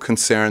political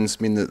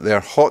concerns mean that they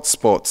are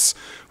hotspots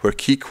where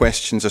key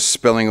questions are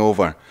spilling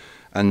over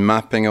and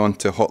mapping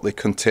onto hotly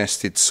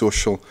contested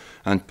social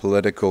and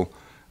political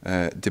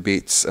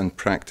debates and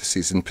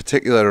practices, in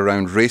particular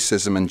around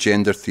racism and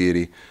gender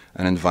theory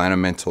and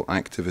environmental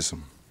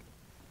activism.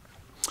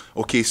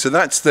 Okay, so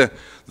that's the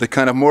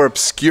kind of more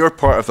obscure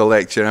part of the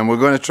lecture, and we're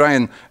going to try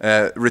and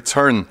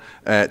return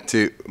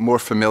to more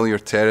familiar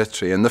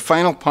territory. In the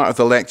final part of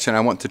the lecture,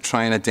 I want to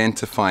try and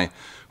identify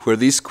where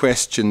these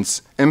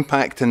questions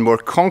impact in more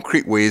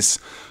concrete ways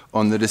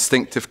on the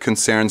distinctive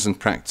concerns and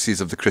practices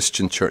of the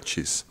Christian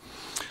churches.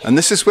 And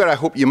this is where I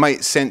hope you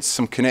might sense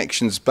some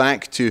connections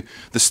back to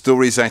the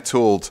stories I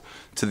told,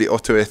 to the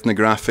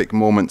autoethnographic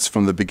moments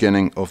from the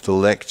beginning of the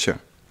lecture.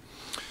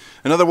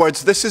 In other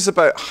words, this is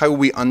about how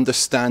we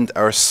understand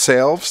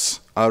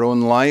ourselves, our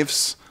own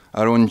lives,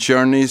 our own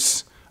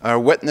journeys, our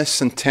witness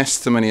and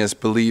testimony as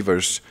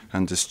believers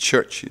and as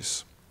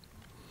churches.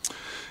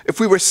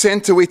 If we were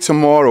sent away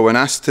tomorrow and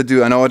asked to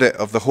do an audit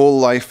of the whole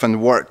life and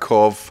work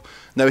of,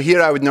 now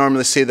here I would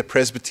normally say the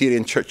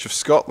Presbyterian Church of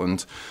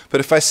Scotland, but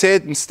if I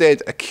said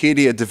instead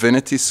Acadia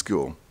Divinity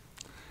School,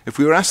 if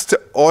we were asked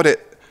to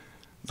audit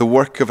the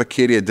work of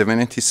Acadia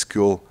Divinity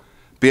School,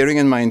 bearing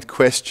in mind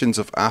questions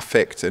of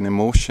affect and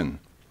emotion,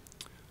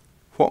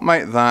 what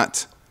might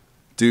that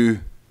do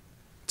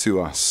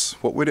to us?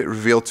 What would it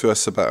reveal to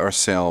us about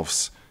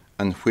ourselves,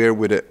 and where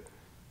would it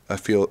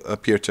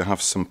appear to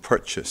have some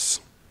purchase?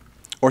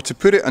 Or to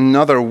put it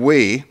another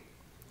way,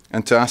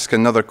 and to ask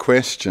another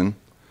question,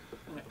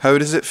 how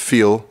does it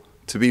feel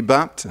to be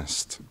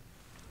Baptist?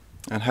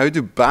 And how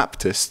do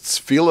Baptists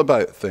feel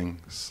about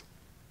things?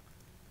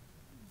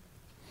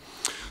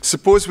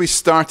 Suppose we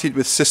started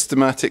with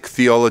systematic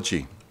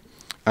theology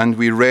and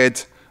we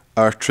read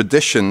our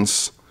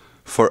traditions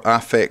for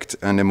affect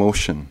and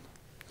emotion.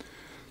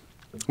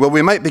 Well,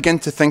 we might begin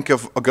to think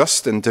of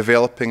Augustine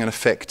developing an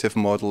effective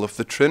model of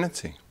the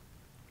Trinity.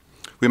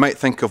 We might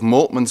think of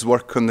Moltmann's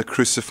work on the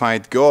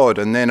crucified God,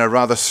 and then a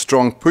rather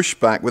strong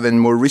pushback within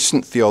more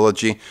recent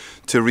theology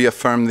to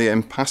reaffirm the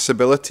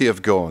impassibility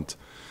of God.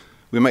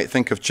 We might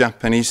think of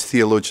Japanese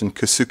theologian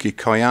Kosuke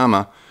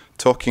Koyama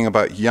talking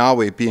about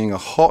Yahweh being a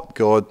hot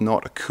God,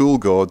 not a cool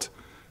God,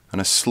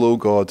 and a slow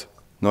God,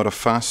 not a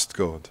fast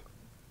God.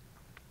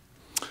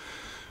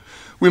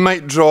 We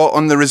might draw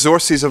on the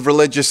resources of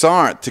religious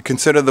art to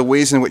consider the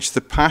ways in which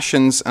the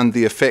passions and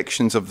the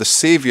affections of the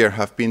Saviour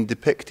have been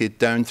depicted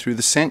down through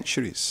the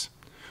centuries.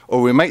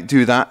 Or we might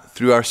do that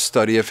through our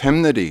study of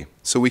hymnody.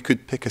 So we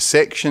could pick a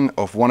section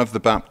of one of the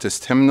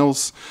Baptist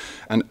hymnals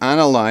and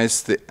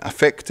analyse the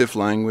affective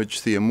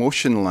language, the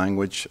emotion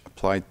language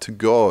applied to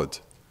God.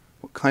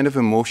 What kind of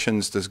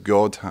emotions does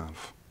God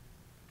have?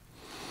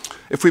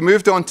 If we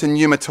moved on to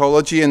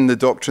pneumatology and the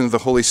doctrine of the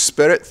Holy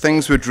Spirit,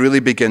 things would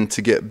really begin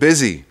to get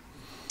busy.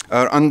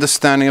 Our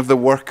understanding of the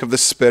work of the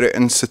Spirit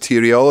in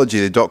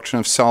soteriology, the doctrine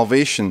of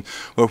salvation,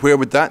 well, where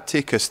would that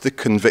take us? The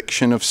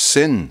conviction of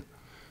sin,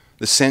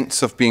 the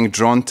sense of being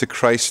drawn to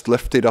Christ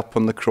lifted up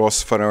on the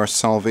cross for our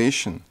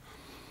salvation.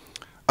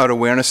 Our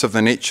awareness of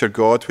the nature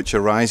God, which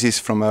arises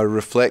from our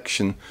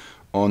reflection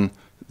on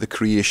the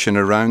creation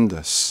around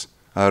us.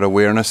 Our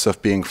awareness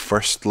of being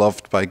first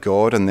loved by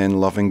God and then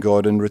loving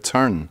God in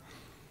return.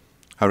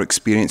 Our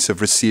experience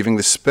of receiving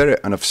the Spirit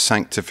and of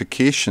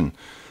sanctification,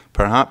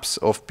 perhaps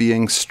of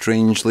being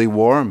strangely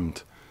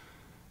warmed,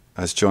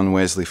 as John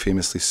Wesley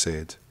famously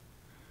said.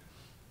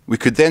 We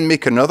could then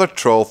make another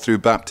trawl through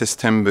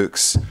Baptist hymn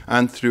books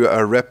and through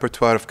our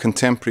repertoire of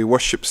contemporary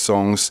worship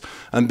songs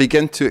and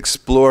begin to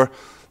explore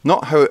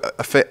not how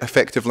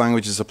effective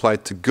language is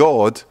applied to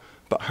God,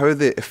 but how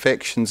the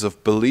affections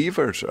of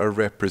believers are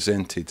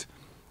represented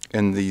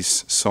in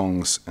these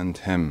songs and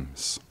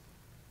hymns.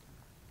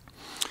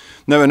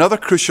 Now, another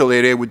crucial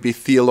area would be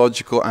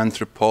theological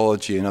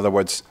anthropology, in other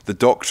words, the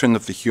doctrine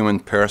of the human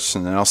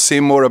person. And I'll say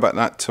more about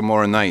that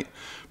tomorrow night,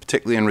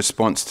 particularly in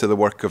response to the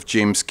work of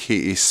James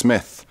K.A.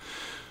 Smith.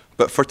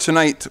 But for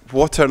tonight,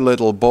 what are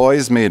little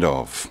boys made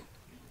of?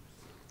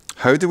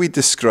 How do we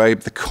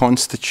describe the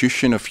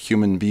constitution of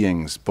human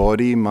beings?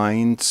 Body,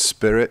 mind,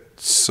 spirit,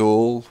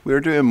 soul?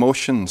 Where do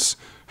emotions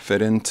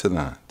fit into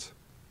that?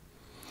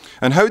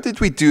 And how did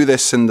we do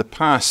this in the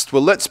past?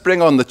 Well, let's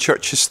bring on the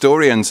church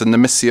historians and the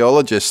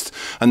missiologists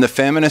and the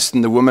feminist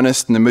and the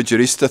womanist and the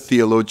Mujurista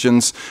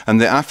theologians and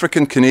the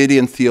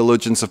African-Canadian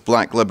theologians of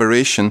black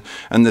liberation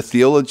and the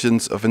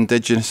theologians of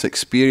indigenous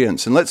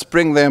experience. And let's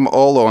bring them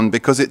all on,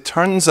 because it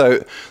turns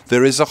out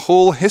there is a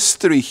whole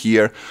history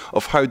here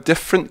of how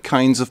different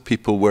kinds of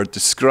people were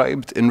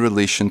described in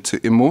relation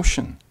to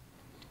emotion.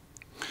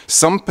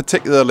 Some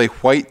particularly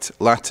white,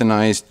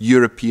 Latinized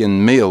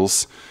European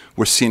males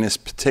were seen as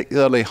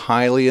particularly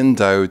highly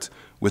endowed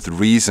with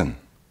reason.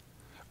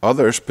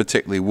 Others,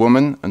 particularly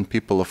women and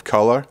people of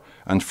colour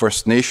and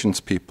First Nations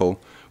people,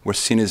 were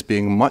seen as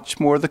being much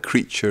more the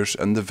creatures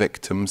and the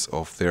victims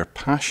of their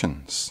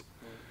passions.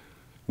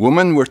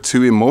 Women were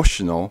too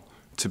emotional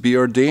to be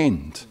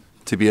ordained,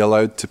 to be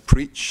allowed to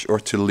preach or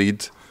to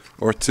lead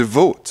or to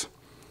vote.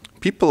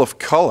 People of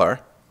colour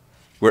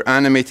were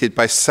animated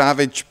by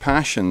savage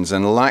passions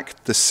and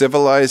lacked the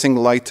civilizing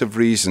light of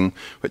reason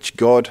which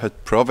God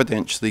had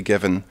providentially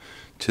given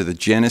to the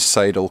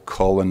genocidal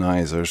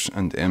colonizers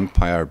and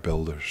empire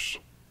builders.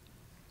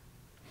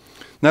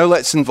 Now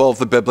let's involve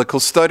the Biblical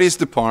Studies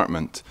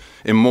department.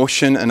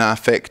 Emotion and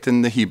affect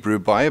in the Hebrew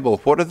Bible.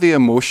 What are the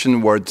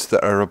emotion words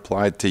that are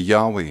applied to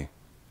Yahweh?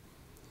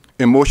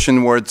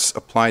 Emotion words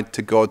applied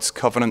to God's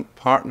covenant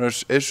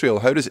partners, Israel.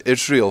 How does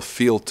Israel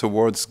feel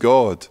towards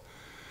God?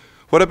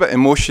 What about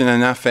emotion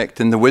and affect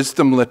in the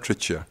wisdom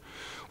literature?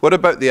 What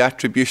about the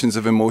attributions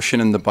of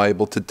emotion in the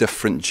Bible to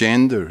different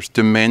genders?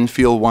 Do men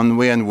feel one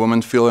way and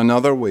women feel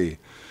another way?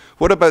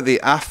 What about the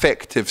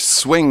affective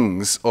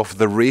swings of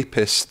the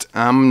rapist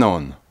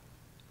Amnon?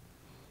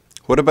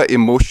 What about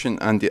emotion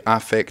and the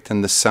affect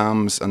in the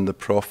Psalms and the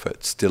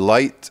prophets?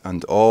 Delight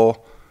and awe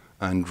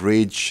and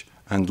rage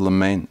and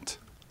lament.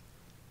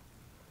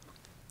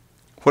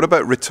 What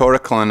about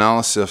rhetorical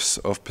analysis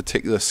of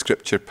particular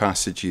scripture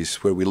passages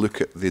where we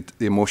look at the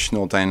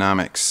emotional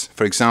dynamics?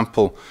 For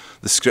example,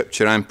 the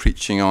scripture I'm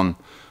preaching on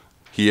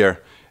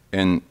here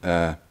in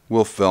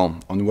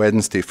Wolfville on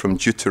Wednesday from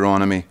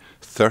Deuteronomy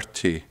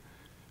 30.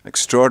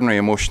 Extraordinary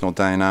emotional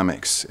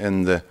dynamics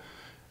in the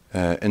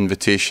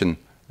invitation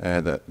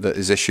that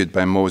is issued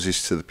by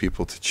Moses to the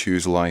people to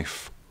choose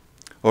life.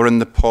 Or in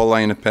the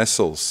Pauline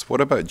epistles, what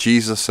about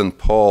Jesus and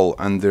Paul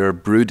and their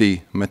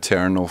broody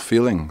maternal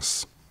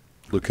feelings?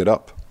 Look it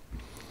up.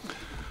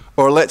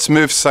 Or let's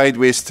move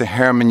sideways to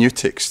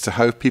hermeneutics, to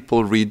how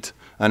people read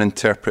and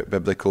interpret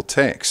biblical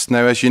texts.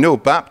 Now, as you know,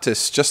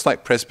 Baptists, just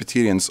like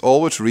Presbyterians,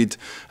 always read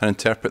and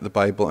interpret the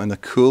Bible in a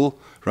cool,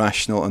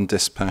 rational, and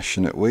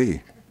dispassionate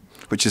way,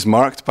 which is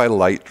marked by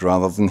light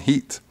rather than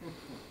heat.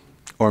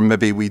 Or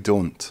maybe we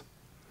don't.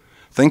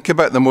 Think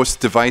about the most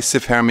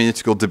divisive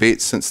hermeneutical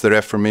debates since the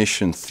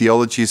Reformation: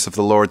 theologies of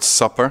the Lord's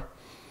Supper,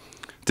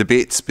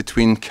 debates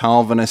between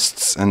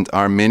Calvinists and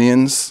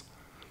Arminians.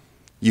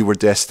 You were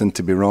destined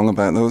to be wrong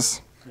about those.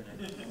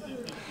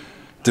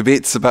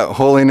 Debates about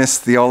holiness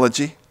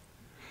theology,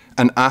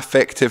 an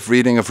affective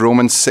reading of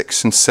Romans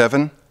 6 and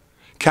 7.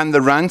 Can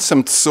the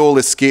ransomed soul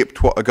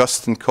escape what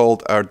Augustine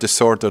called our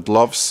disordered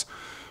loves,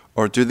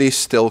 or do they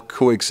still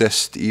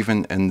coexist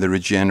even in the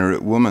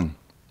regenerate woman?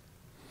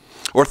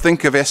 Or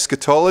think of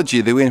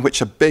eschatology, the way in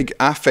which a big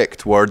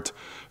affect word,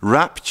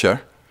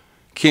 rapture,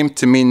 came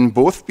to mean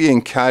both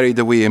being carried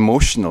away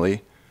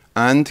emotionally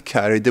and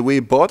carried away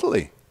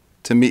bodily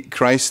to meet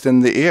Christ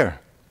in the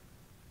air.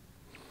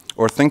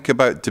 Or think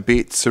about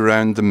debates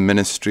around the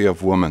ministry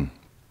of woman,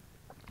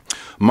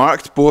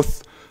 marked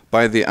both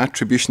by the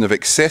attribution of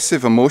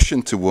excessive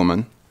emotion to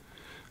woman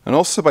and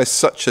also by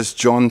such as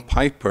John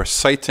Piper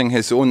citing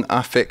his own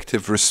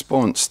affective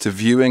response to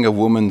viewing a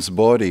woman's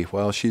body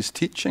while she's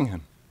teaching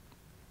him.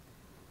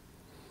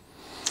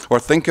 Or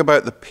think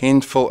about the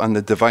painful and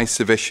the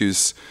divisive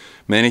issues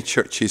many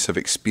churches have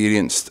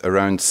experienced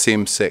around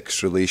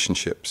same-sex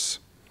relationships.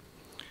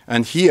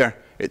 And here,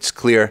 it's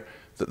clear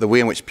that the way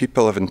in which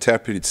people have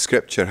interpreted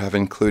Scripture have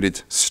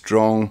included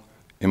strong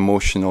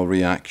emotional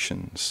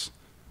reactions.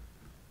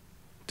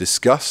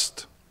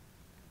 Disgust,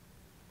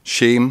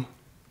 shame,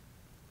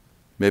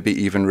 maybe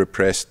even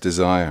repressed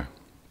desire.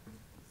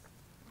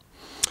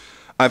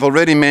 I've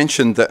already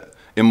mentioned that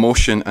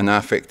emotion and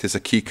affect is a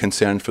key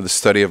concern for the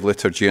study of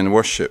liturgy and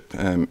worship,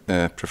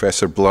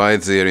 Professor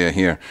Blythe's area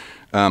here.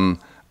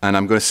 And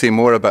I'm going to say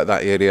more about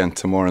that area in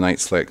tomorrow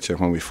night's lecture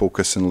when we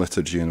focus on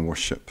liturgy and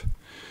worship.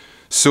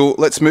 So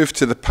let's move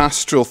to the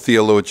pastoral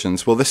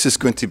theologians. Well, this is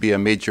going to be a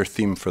major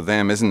theme for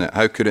them, isn't it?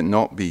 How could it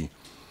not be?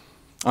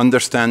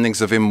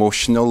 Understandings of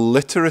emotional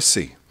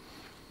literacy.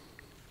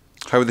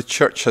 How the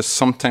church has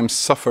sometimes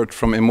suffered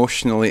from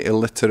emotionally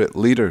illiterate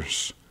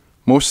leaders,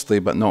 mostly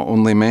but not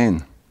only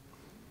men.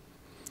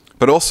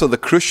 But also the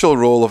crucial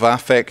role of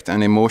affect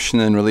and emotion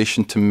in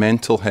relation to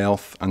mental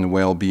health and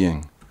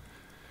well-being.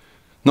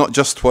 Not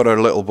just what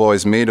are little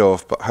boys made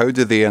of, but how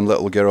do they and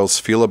little girls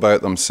feel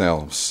about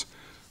themselves?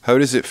 How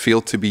does it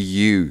feel to be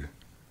you?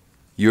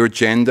 Your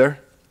gender,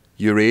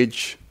 your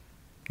age,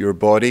 your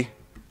body,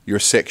 your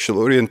sexual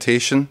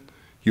orientation,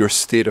 your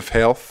state of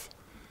health?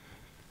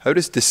 How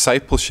does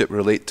discipleship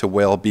relate to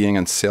well-being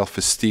and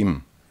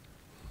self-esteem?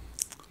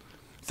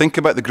 Think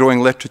about the growing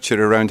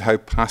literature around how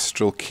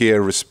pastoral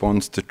care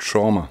responds to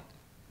trauma.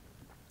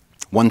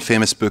 One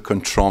famous book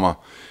on trauma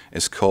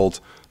is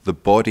called The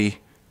Body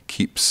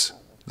Keeps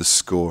the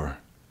Score.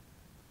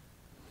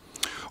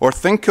 Or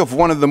think of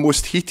one of the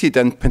most heated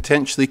and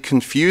potentially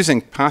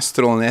confusing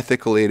pastoral and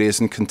ethical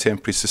areas in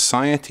contemporary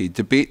society,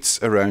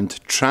 debates around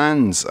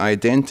trans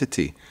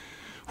identity.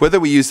 Whether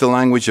we use the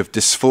language of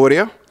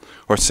dysphoria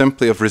or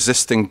simply of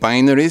resisting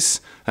binaries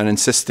and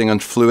insisting on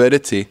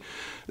fluidity,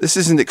 This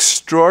is an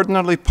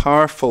extraordinarily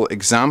powerful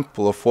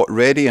example of what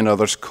Reddy and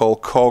others call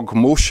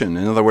cogmotion.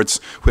 In other words,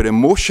 where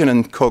emotion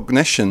and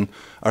cognition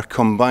are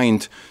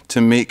combined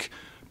to make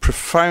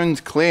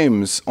profound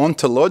claims,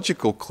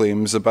 ontological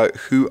claims about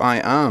who I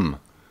am.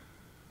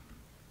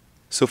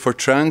 So for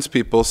trans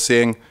people,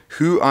 saying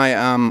who I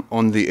am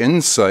on the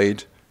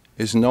inside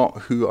is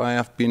not who I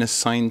have been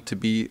assigned to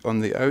be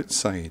on the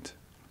outside.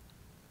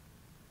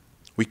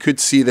 We could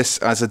see this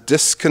as a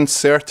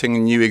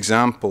disconcerting new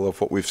example of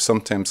what we've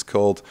sometimes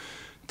called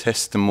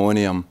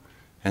testimonium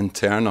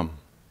internum.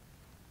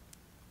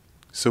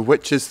 So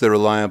which is the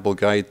reliable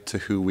guide to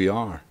who we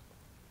are,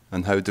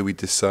 and how do we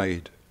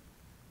decide?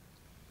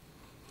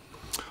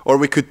 Or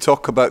we could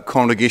talk about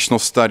congregational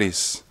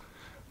studies,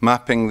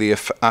 mapping the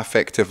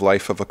affective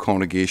life of a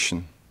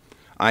congregation.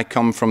 I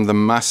come from the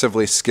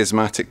massively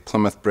schismatic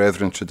Plymouth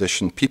Brethren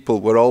tradition. People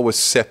were always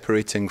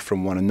separating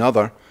from one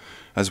another,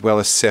 as well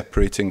as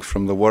separating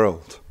from the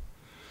world.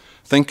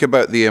 Think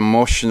about the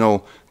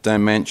emotional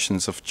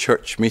dimensions of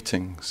church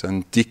meetings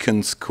and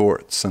deacons'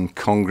 courts and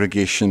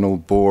congregational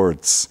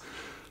boards.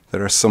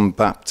 There are some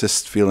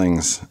Baptist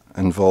feelings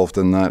involved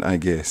in that, I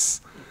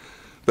guess.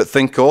 But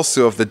think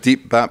also of the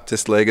deep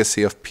Baptist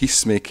legacy of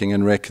peacemaking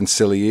and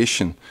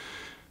reconciliation,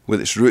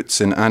 with its roots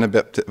in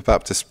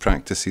Anabaptist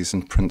practices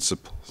and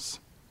principles.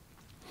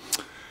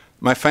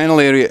 My final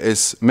area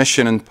is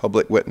mission and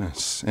public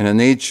witness. In an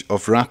age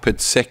of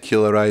rapid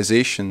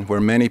secularization,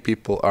 where many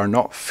people are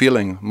not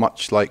feeling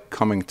much like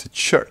coming to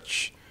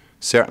church,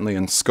 certainly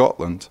in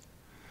Scotland,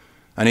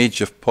 an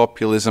age of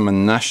populism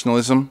and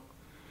nationalism,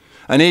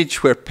 an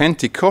age where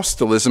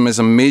Pentecostalism is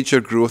a major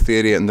growth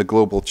area in the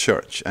global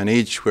church, an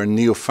age where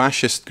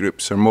neo-fascist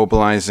groups are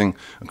mobilizing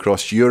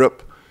across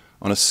Europe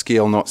on a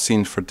scale not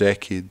seen for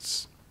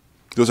decades.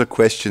 Those are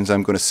questions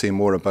I'm going to say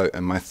more about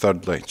in my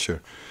third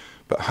lecture.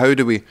 But how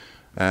do we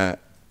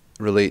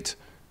relate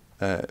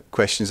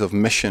questions of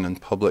mission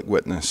and public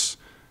witness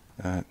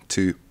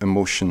to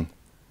emotion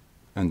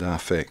and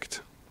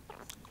affect?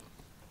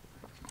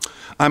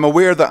 I'm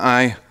aware that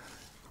I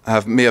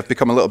may have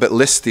become a little bit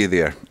listy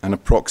there and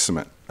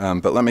approximate,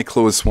 but let me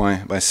close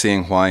by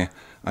saying why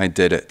I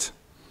did it.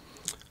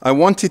 I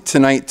wanted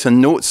tonight to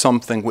note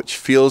something which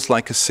feels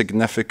like a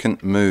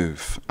significant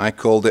move. I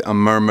called it a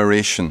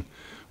murmuration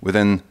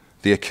within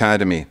the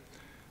Academy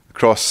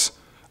across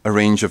a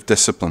range of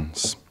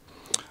disciplines.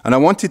 And I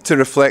wanted to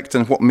reflect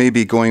on what may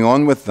be going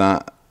on with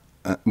that,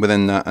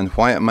 within that, and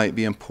why it might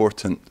be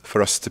important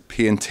for us to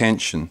pay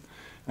attention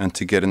and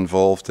to get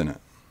involved in it.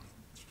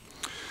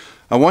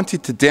 I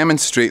wanted to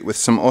demonstrate with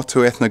some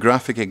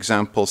autoethnographic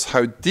examples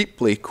how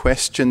deeply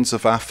questions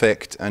of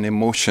affect and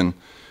emotion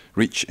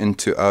reach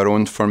into our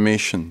own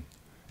formation,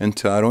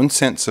 into our own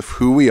sense of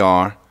who we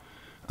are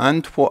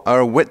and what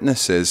our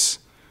witness is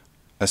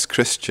as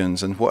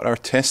Christians and what our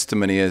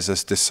testimony is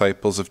as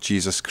disciples of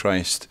Jesus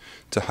Christ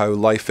to how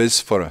life is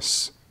for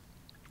us.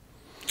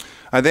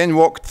 I then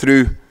walked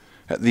through,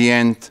 at the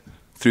end,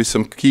 through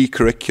some key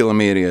curriculum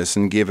areas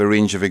and gave a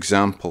range of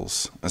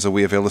examples as a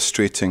way of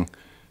illustrating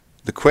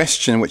the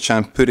question which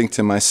I'm putting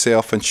to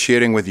myself and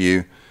sharing with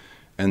you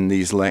in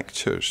these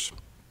lectures.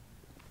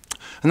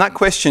 And that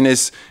question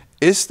is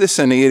this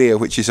an area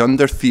which is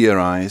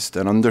under-theorized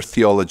and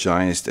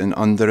under-theologized and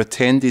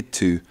under-attended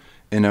to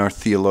in our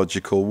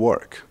theological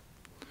work?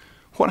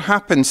 What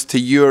happens to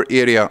your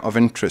area of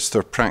interest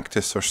or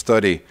practice or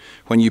study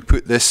when you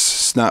put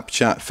this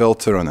Snapchat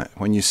filter on it?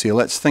 When you say,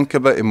 let's think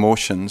about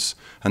emotions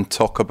and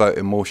talk about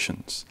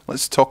emotions.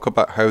 Let's talk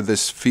about how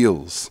this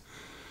feels.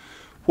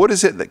 What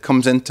is it that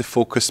comes into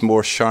focus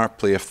more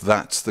sharply if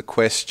that's the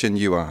question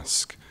you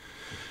ask?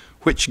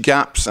 Which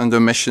gaps and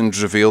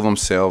omissions reveal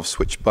themselves?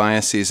 Which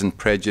biases and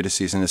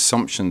prejudices and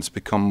assumptions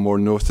become more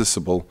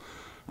noticeable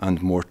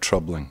and more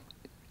troubling?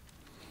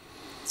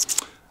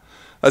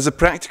 As a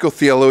practical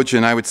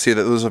theologian, I would say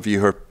that those of you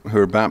who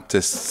are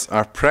Baptists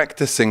are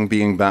practicing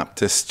being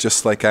Baptist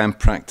just like I'm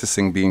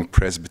practicing being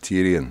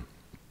Presbyterian.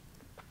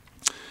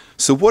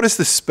 So what is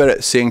the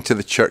Spirit saying to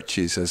the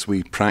churches as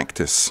we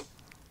practice?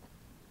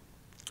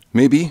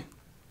 Maybe,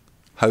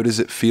 how does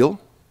it feel?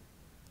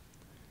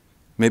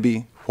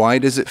 Maybe, why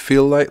does it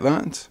feel like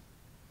that?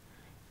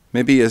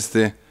 Maybe, as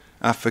the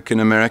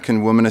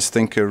African-American womanist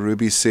thinker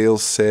Ruby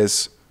Sales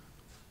says,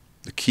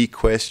 the key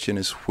question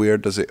is, where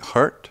does it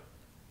hurt?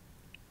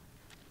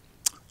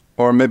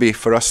 Or maybe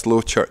for us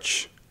low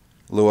church,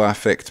 low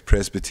affect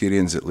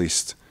Presbyterians at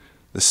least,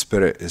 the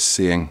Spirit is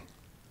saying,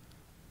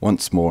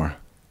 once more,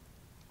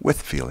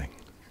 with feeling.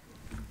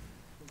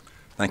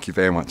 Thank you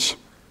very much.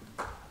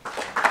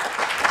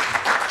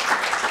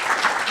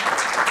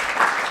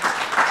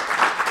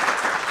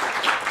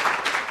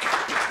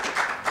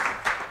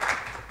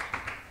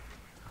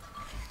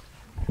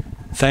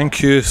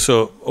 Thank you.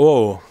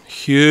 So,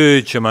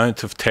 huge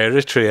amount of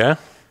territory, eh?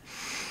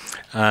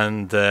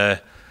 And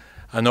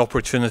an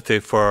opportunity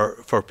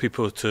for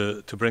people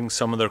to bring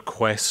some of their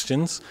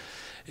questions.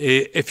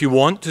 If you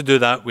want to do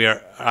that, we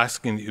are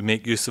asking that you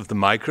make use of the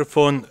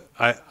microphone.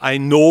 I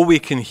know we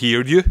can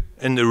hear you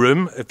in the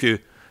room if you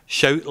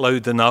shout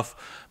loud enough,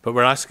 but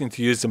we're asking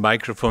to use the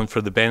microphone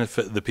for the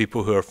benefit of the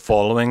people who are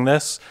following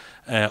this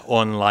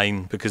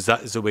online, because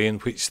that is the way in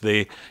which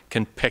they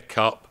can pick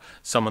up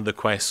some of the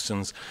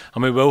questions.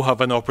 And we will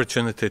have an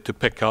opportunity to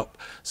pick up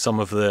some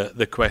of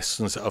the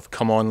questions that have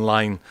come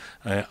online,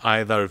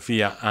 either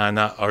via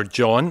Anna or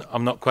John.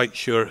 I'm not quite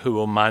sure who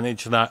will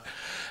manage that.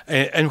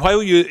 And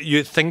while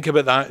you think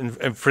about that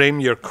and frame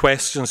your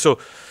question, so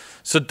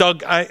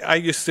Doug, I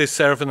used to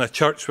serve in a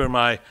church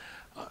where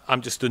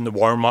I'm just doing the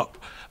warm-up.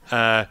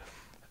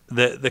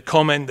 The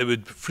comment that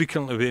would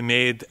frequently be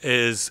made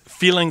is,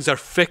 feelings are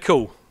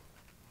fickle.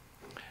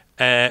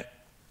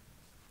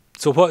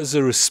 So what is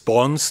the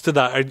response to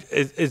that?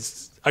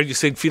 Are you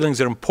saying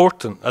feelings are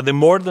important? Are they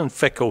more than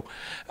fickle?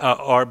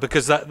 Or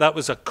because that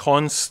was a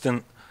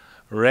constant,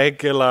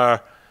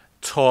 regular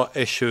taught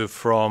issue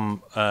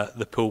from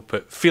the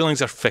pulpit.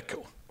 Feelings are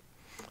fickle.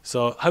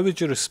 So how would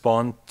you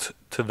respond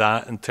to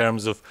that in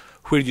terms of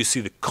where you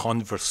see the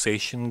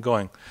conversation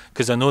going?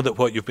 Because I know that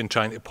what you've been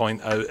trying to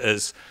point out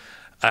is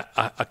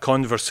a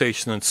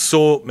conversation on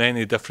so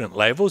many different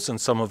levels, and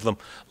some of them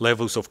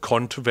levels of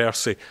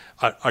controversy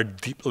are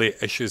deeply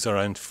issues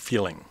around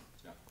feeling.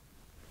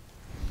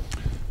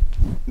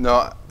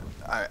 No,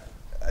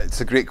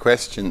 it's a great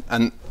question,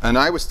 and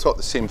I was taught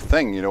the same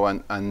thing, you know,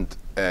 and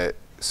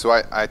so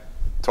I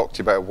talked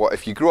to you about what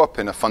if you grew up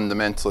in a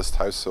fundamentalist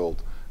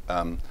household,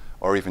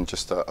 or even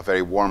just a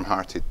very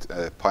warm-hearted,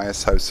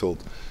 pious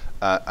household,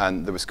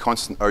 and there was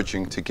constant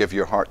urging to give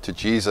your heart to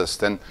Jesus,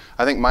 then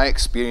I think my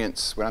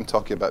experience when I'm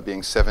talking about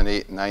being 7,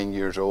 8, 9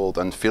 years old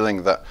and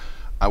feeling that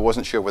I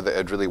wasn't sure whether it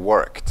had really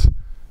worked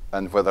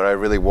and whether I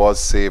really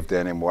was saved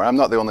anymore. I'm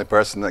not the only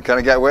person that, can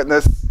I get a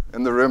witness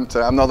in the room?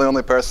 I'm not the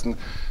only person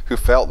who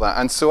felt that.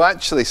 And so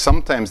actually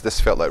sometimes this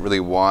felt like really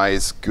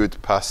wise,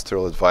 good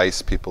pastoral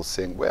advice, people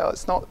saying, well,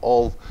 it's not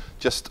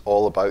just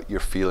all about your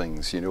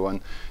feelings, you know,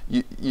 and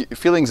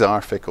feelings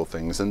are fickle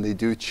things and they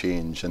do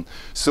change. And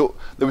so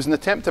there was an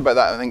attempt about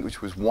that, I think,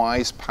 which was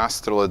wise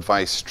pastoral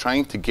advice,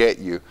 trying to get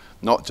you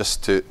not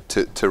just to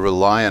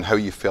rely on how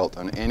you felt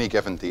on any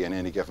given day, in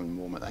any given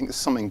moment. I think there's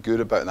something good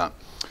about that.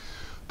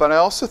 But I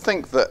also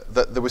think that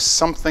there was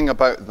something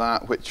about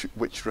that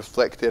which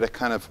reflected a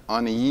kind of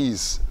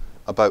unease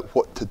about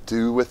what to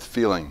do with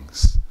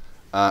feelings.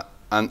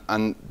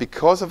 And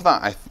because of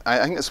that, I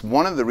think it's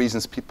one of the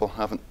reasons people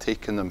haven't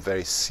taken them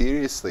very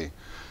seriously.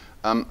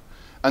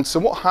 And so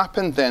what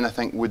happened then, I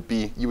think, would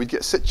be you would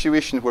get a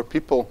situation where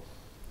people,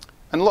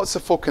 and lots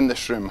of folk in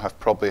this room have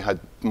probably had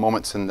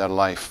moments in their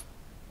life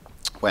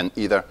when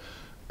either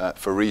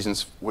for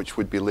reasons which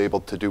would be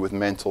labelled to do with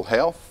mental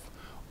health,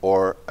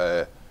 or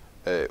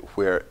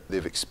where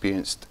they've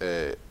experienced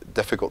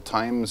difficult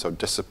times or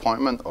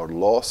disappointment or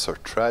loss or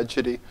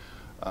tragedy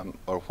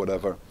or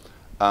whatever,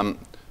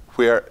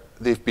 where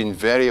they've been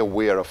very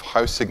aware of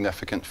how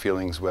significant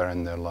feelings were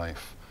in their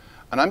life.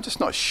 And I'm just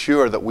not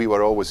sure that we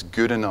were always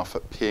good enough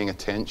at paying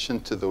attention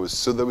to those.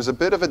 So there was a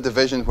bit of a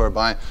division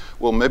whereby,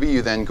 well, maybe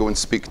you then go and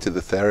speak to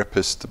the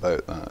therapist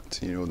about that.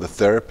 You know, the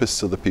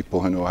therapists are the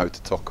people who know how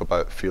to talk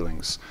about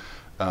feelings.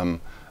 So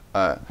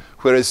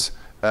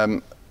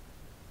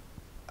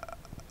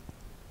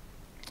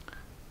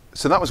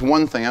that was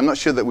one thing. I'm not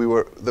sure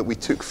that we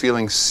took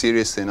feelings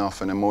seriously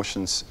enough and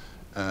emotions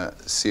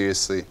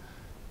seriously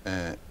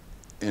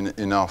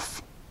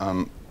enough.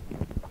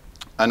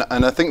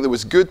 And I think there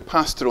was good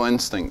pastoral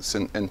instincts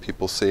in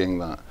people saying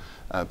that,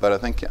 but I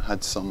think it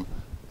had some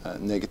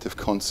negative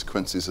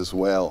consequences as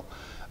well.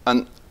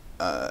 And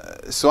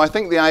so I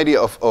think the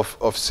idea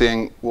of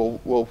saying, well,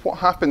 what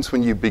happens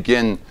when you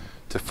begin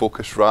to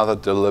focus rather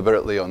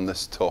deliberately on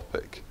this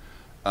topic?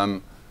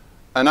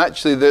 And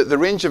actually, the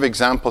range of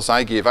examples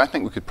I gave, I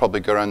think we could probably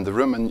go around the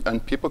room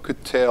and people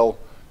could tell.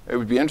 It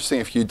would be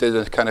interesting if you did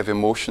a kind of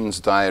emotions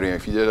diary,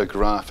 if you did a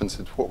graph and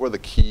said, what were the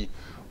key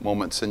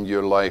moments in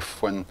your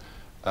life when,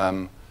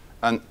 and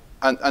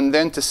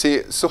then to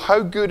say, so how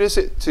good is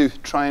it to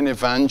try and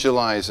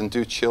evangelize and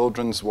do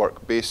children's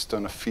work based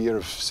on a fear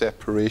of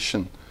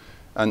separation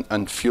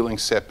and feeling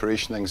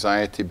separation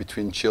anxiety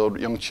between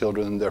young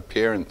children and their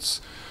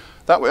parents?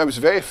 That was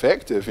very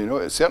effective, you know.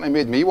 It certainly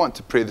made me want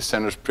to pray the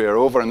sinner's prayer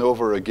over and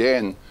over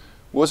again.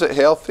 Was it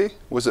healthy?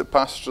 Was it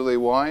pastorally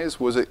wise?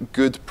 Was it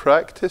good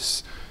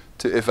practice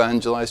to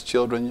evangelize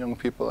children, young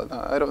people like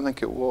that? I don't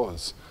think it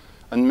was.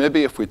 And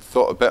maybe if we'd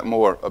thought a bit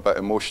more about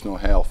emotional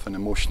health and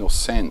emotional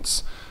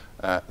sense,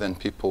 then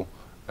people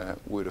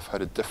would have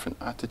had a different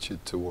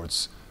attitude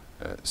towards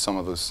some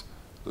of those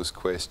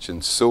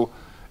questions. So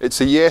it's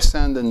a yes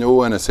and a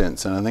no in a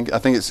sense, and I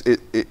think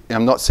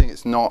I'm not saying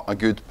it's not a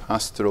good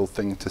pastoral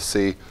thing to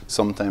say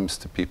sometimes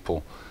to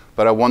people,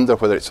 but I wonder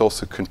whether it's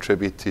also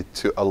contributed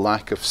to a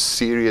lack of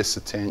serious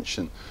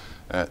attention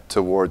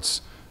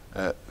towards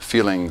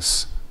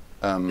feelings,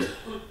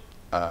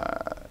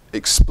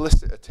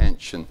 explicit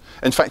attention.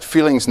 In fact,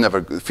 feelings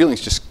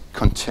just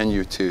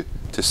continue to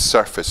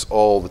surface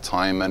all the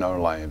time in our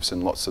lives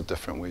in lots of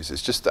different ways.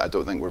 It's just that I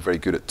don't think we're very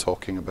good at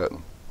talking about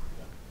them.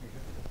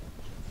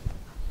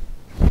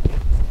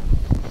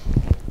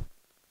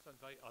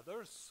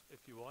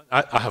 If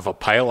I have a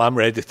pile. I'm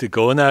ready to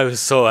go now.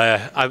 So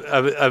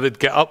I would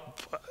get up.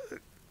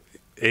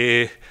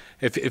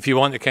 If you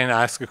want to kind of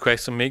ask a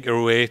question, make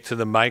your way to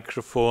the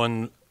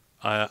microphone,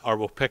 or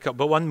we'll pick up.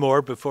 But one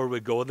more before we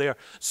go there.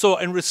 So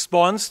in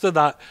response to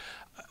that,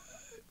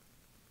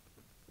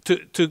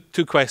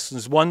 two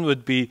questions. One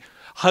would be,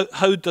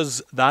 how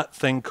does that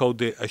thing called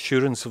the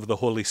assurance of the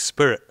Holy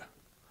Spirit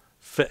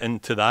fit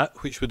into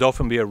that, which would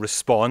often be a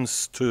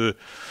response to,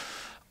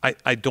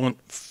 I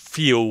don't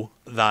feel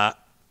that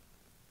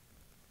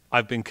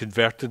I've been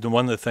converted, and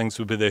one of the things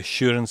would be the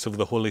assurance of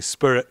the Holy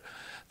Spirit.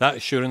 That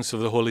assurance of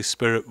the Holy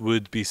Spirit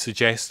would be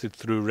suggested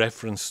through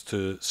reference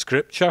to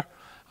Scripture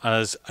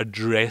as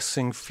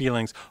addressing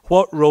feelings.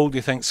 What role do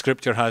you think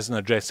Scripture has in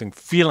addressing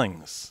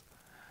feelings?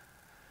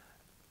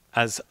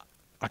 As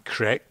a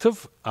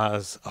corrective,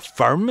 as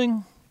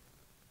affirming?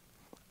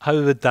 How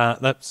would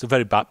that's a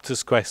very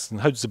Baptist question.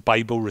 How does the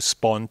Bible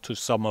respond to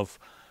some of,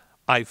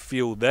 I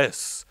feel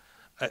this?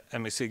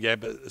 And we say, yeah,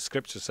 but the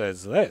Scripture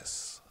says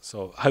this.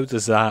 So how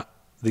does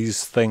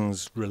these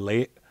things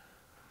relate?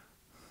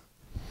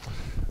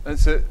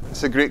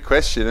 It's a great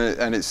question,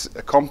 and it's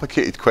a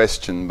complicated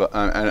question, but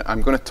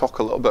I'm going to talk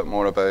a little bit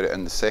more about it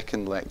in the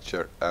second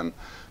lecture. But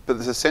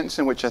there's a sense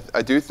in which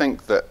I do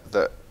think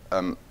that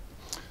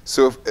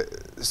some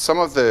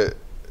of the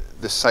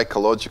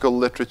psychological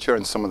literature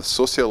and some of the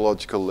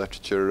sociological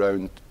literature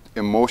around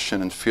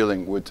emotion and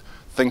feeling would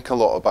think a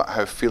lot about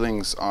how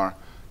feelings are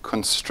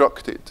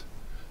constructed.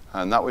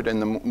 And that would, in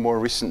the more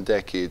recent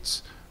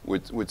decades,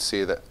 would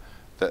say that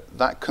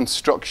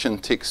construction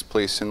takes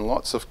place in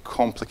lots of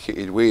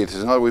complicated ways.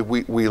 In other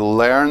words, we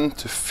learn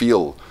to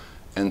feel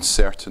in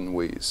certain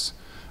ways.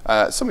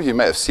 Some of you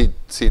might have seen,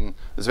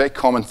 there's a very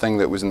common thing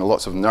that was in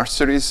lots of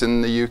nurseries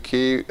in the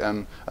UK.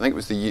 I think it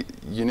was the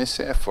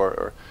UNICEF,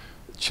 or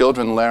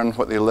children learn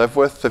what they live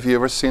with. Have you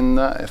ever seen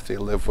that? If they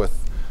live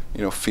with,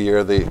 fear,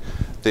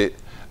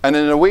 and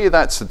in a way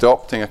that's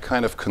adopting a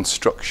kind of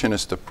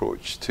constructionist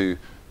approach to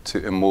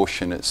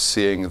emotion. It's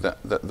saying that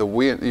the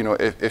way,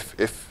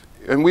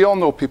 and we all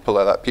know people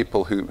like that,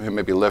 people who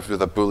maybe lived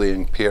with a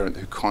bullying parent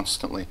who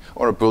constantly,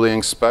 or a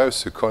bullying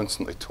spouse who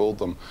constantly told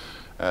them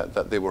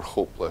that they were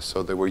hopeless,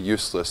 or they were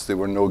useless, they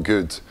were no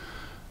good.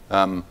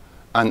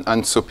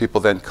 And so people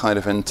then kind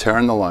of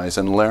internalize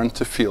and learn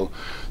to feel.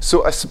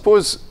 So I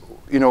suppose,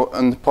 in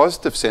the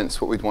positive sense,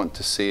 what we'd want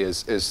to say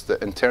is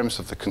that in terms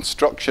of the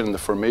construction and the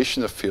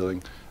formation of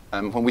feeling,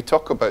 when we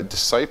talk about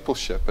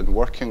discipleship and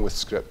working with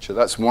Scripture,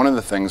 that's one of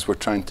the things we're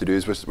trying to do,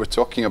 is we're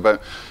talking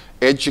about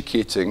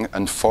educating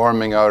and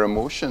forming our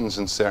emotions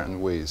in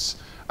certain ways.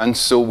 And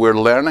so we're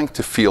learning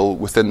to feel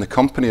within the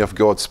company of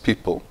God's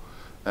people,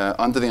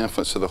 under the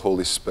influence of the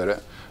Holy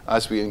Spirit,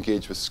 as we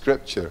engage with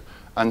Scripture.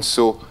 And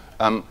so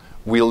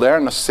we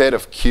learn a set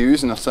of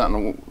cues and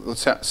a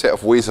set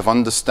of ways of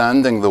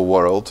understanding the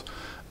world.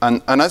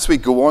 And as we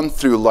go on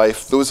through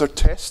life, those are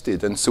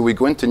tested. And so we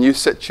go into new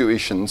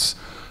situations,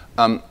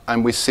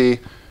 and we say,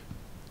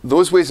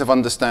 those ways of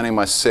understanding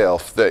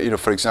myself, that,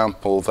 for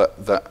example,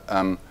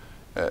 that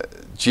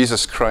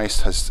Jesus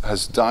Christ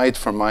has died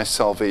for my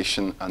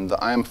salvation, and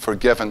that I am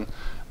forgiven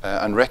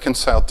and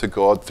reconciled to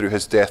God through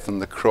his death on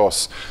the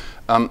cross,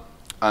 and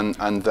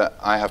that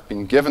I have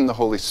been given the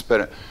Holy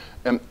Spirit.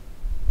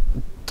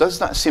 Does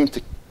that seem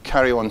to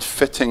carry on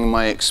fitting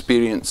my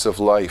experience of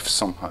life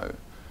somehow?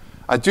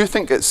 I do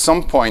think at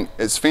some point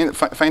it's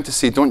fine to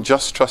say, don't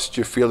just trust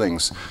your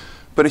feelings.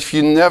 But if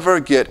you never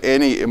get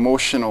any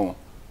emotional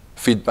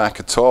feedback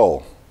at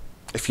all,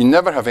 if you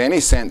never have any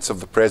sense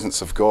of the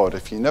presence of God,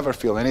 if you never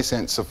feel any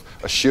sense of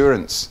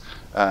assurance,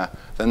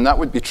 then that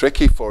would be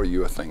tricky for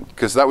you, I think,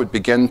 because that would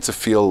begin to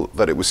feel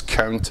that it was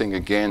counting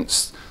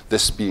against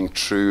this being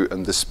true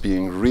and this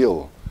being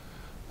real.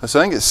 So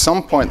I think at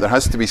some point there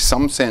has to be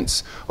some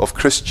sense of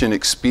Christian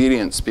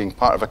experience being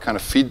part of a kind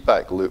of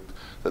feedback loop,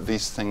 that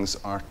these things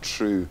are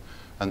true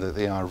and that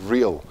they are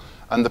real.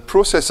 And the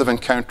process of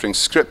encountering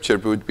Scripture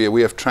would be a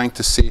way of trying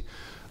to say,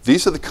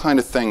 these are the kind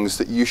of things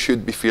that you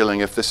should be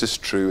feeling if this is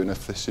true and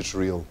if this is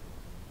real.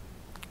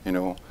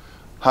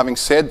 Having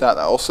said that,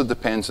 that also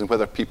depends on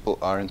whether people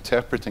are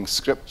interpreting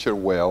Scripture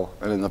well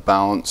and in a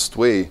balanced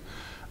way.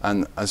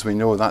 And as we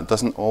know, that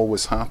doesn't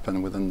always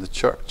happen within the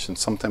church. And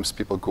sometimes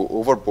people go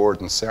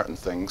overboard in certain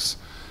things.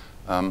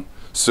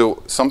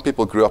 So some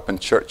people grew up in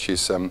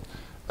churches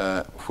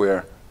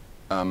where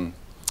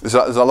there's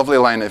a lovely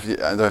line, if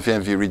any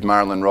of you read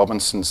Marilyn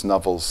Robinson's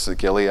novels,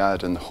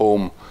 Gilead and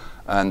Home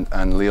and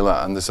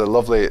Leela, and there's a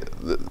lovely,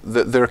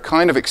 they're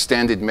kind of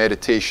extended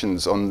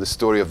meditations on the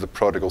story of the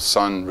prodigal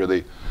son,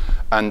 really.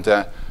 And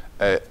the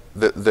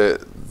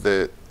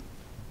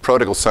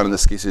prodigal son in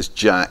this case is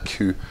Jack,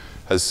 who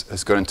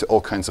has got into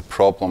all kinds of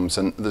problems.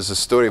 And there's a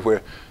story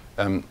where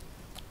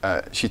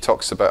she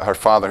talks about her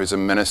father, who's a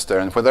minister,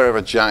 and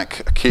whenever Jack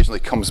occasionally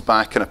comes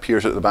back and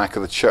appears at the back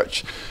of the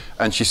church,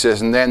 and she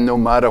says, and then no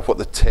matter what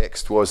the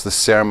text was, the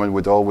sermon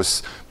would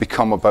always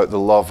become about the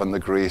love and the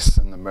grace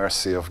and the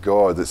mercy of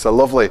God. It's a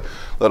lovely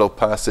little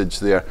passage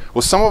there.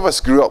 Well, some of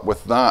us grew up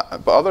with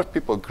that, but other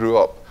people grew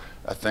up,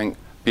 I think,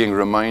 being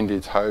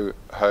reminded how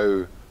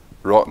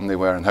rotten they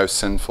were and how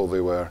sinful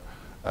they were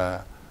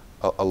a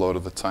lot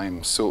of the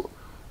time. So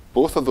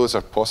both of those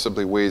are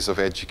possibly ways of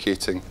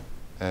educating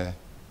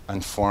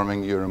and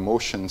forming your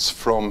emotions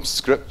from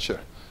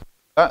Scripture.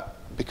 That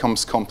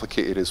becomes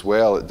complicated as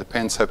well. It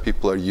depends how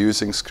people are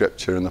using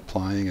Scripture and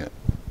applying it.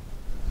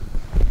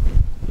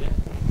 Yeah.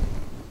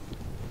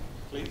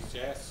 Please,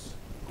 yes.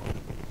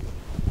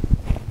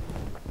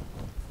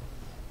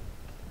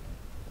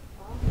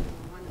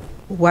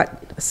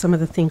 What some of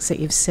the things that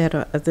you've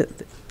said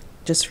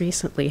just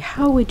recently,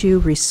 how would you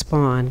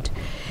respond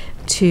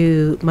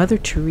to Mother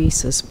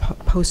Teresa's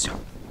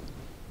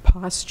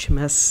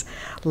posthumous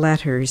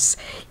letters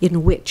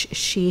in which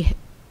she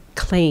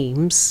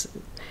claims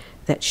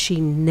that she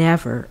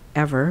never,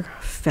 ever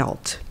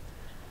felt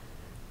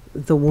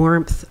the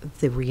warmth,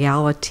 the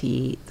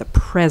reality, the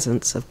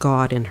presence of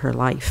God in her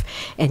life,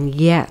 and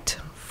yet,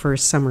 for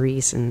some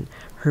reason,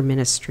 her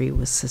ministry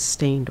was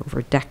sustained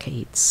over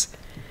decades?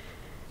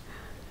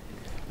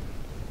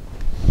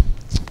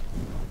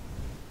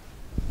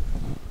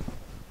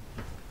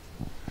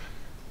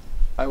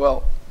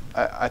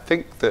 I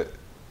think that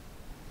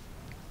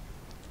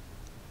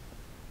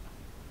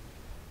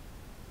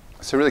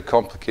it's a really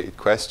complicated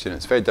question.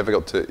 It's very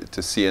difficult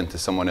to see into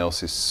someone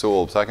else's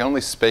soul. So I can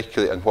only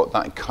speculate on what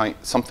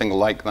something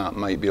like that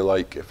might be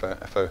like,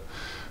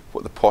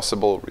 what the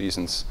possible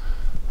reasons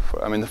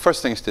for. I mean, the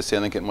first thing is to say,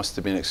 I think it must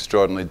have been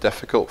extraordinarily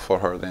difficult for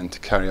her then to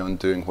carry on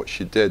doing what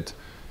she did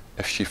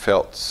if she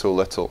felt so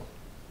little.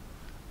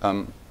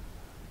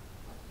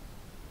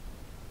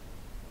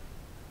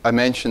 I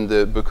mentioned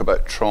the book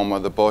about trauma,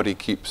 The Body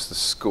Keeps the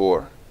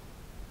Score.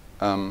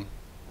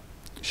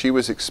 She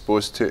was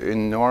exposed to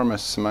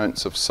enormous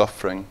amounts of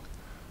suffering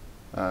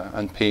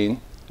and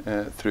pain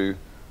through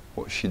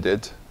what she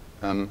did.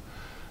 And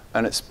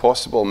it's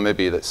possible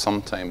maybe that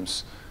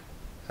sometimes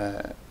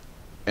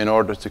in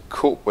order to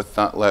cope with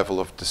that level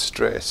of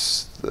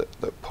distress,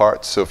 that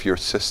parts of your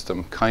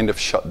system kind of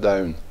shut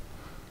down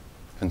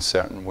in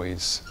certain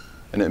ways.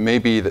 And it may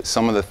be that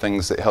some of the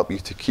things that help you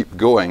to keep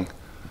going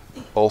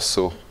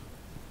also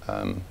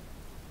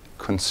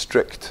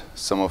constrict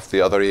some of the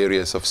other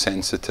areas of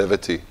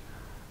sensitivity.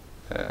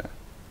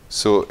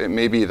 So it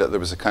may be that there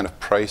was a kind of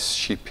price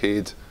she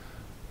paid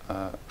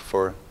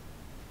for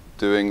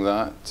doing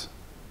that.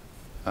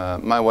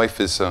 My wife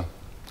is a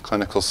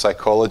clinical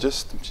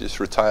psychologist. She's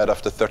retired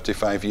after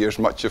 35 years.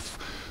 Much of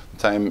the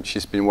time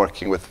she's been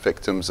working with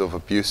victims of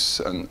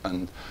abuse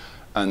and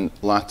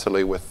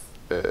latterly with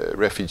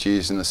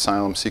refugees and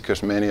asylum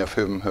seekers, many of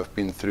whom have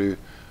been through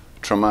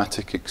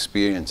traumatic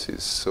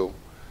experiences. So,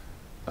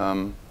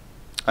 and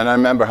I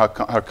remember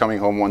her coming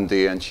home one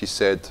day and she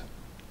said,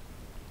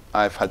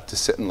 "I've had to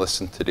sit and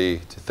listen today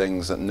to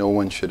things that no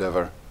one should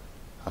ever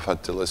have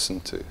had to listen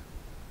to."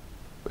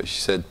 But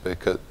she said,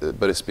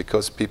 but it's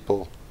because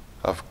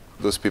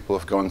those people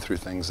have gone through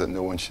things that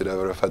no one should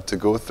ever have had to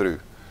go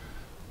through.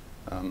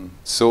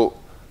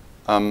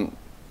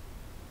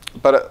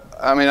 But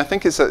I mean, I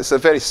think it's a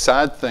very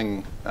sad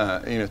thing,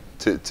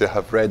 to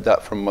have read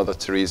that from Mother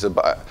Teresa.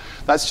 But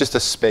that's just a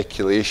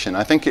speculation.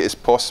 I think it is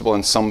possible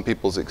in some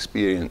people's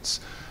experience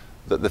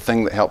that the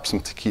thing that helps them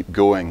to keep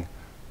going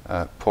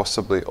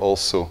possibly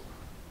also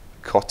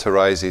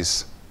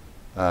cauterizes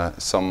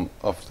some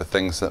of the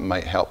things that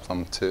might help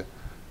them to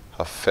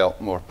have felt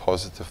more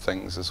positive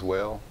things as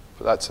well.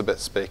 But that's a bit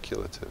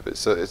speculative.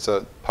 It's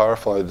a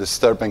powerful and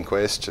disturbing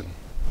question.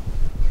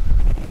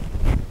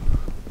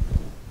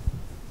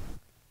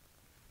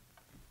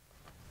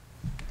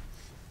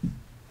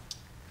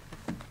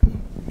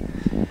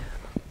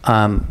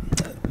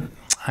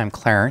 I'm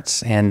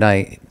Clarence, and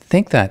I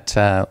think that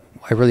I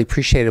really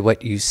appreciated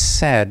what you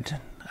said.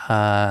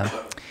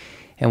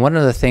 And one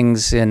of the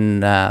things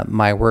in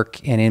my work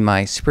and in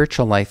my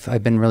spiritual life,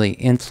 I've been really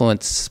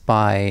influenced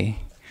by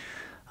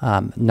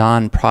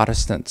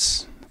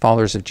non-Protestants,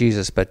 followers of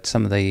Jesus, but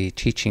some of the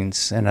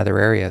teachings in other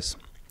areas.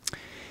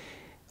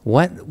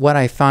 What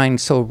I find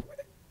so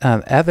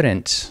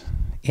evident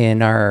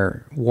in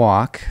our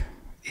walk,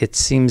 it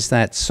seems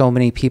that so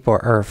many people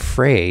are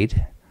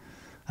afraid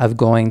of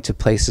going to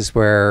places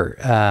where,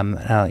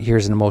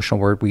 here's an emotional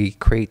word, we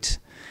create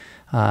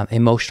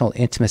emotional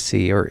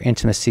intimacy or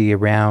intimacy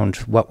around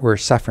what we're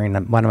suffering.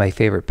 One of my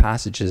favorite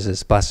passages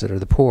is "Blessed are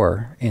the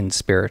poor in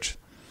spirit,"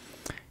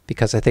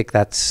 because I think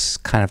that's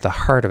kind of the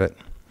heart of it.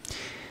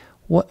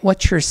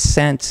 What's your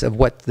sense of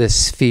what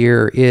this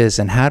fear is,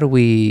 and how do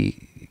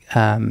we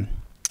kind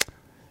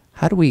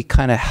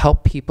of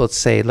help people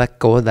say, let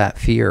go of that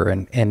fear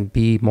and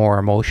be more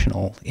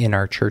emotional in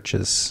our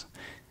churches?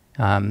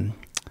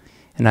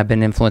 And I've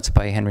been influenced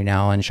by Henry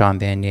Nouwen and Jean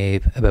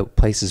Vanier about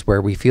places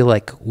where we feel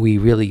like we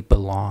really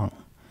belong,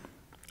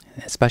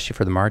 especially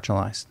for the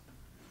marginalized.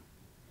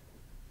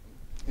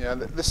 Yeah,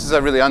 this is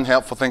a really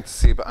unhelpful thing to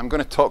say, but I'm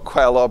going to talk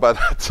quite a lot about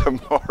that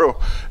tomorrow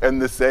in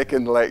the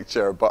second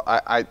lecture. But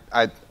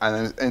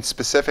and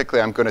specifically,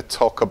 I'm going to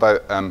talk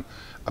about a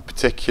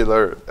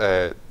particular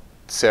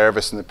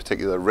service and a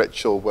particular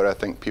ritual where I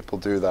think people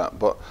do that.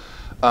 But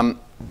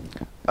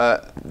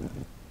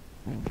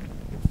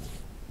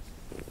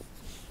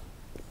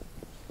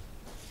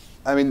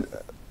I mean,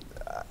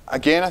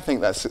 again, I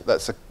think that's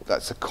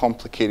a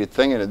complicated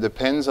thing, and it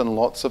depends on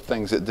lots of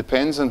things. It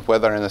depends on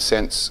whether, in a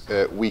sense,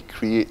 we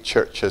create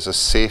church as a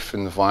safe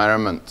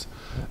environment,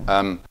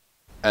 and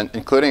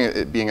including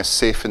it being a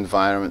safe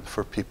environment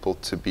for people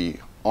to be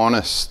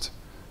honest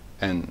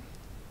in.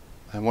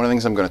 And one of the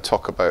things I'm going to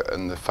talk about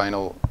in the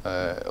final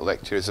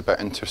lecture is about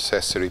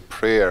intercessory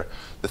prayer,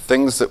 the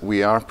things that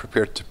we are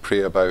prepared to pray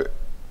about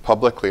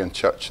publicly in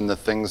church and the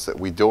things that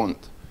we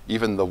don't,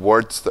 even the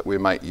words that we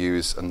might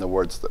use and the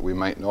words that we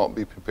might not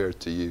be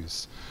prepared to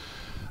use.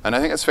 And I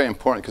think it's very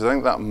important because I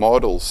think that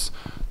models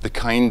the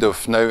kind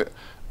of, now,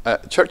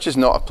 church is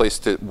not a place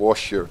to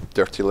wash your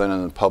dirty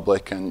linen in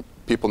public, and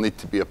people need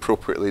to be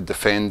appropriately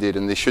defended,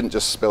 and they shouldn't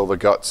just spill their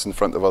guts in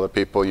front of other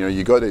people. You know,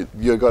 you got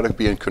to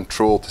be in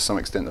control to some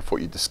extent of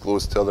what you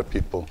disclose to other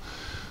people.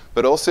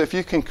 But also, if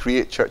you can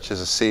create church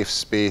as a safe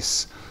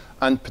space,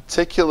 and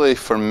particularly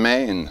for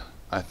men,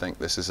 I think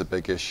this is a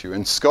big issue.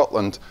 In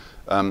Scotland,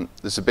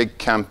 there's a big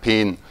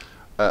campaign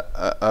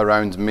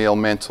around male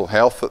mental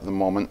health at the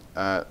moment.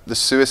 The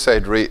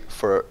suicide rate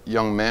for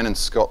young men in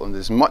Scotland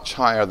is much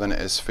higher than it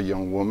is for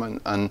young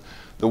women. And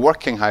the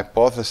working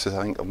hypothesis,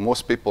 I think, of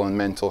most people in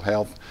mental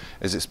health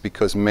is it's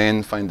because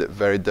men find it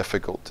very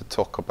difficult to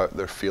talk about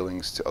their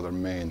feelings to other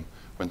men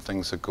when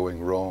things are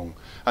going wrong.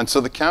 And so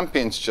the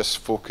campaign's just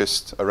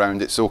focused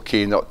around it's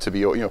okay not to be,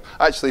 you know,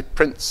 actually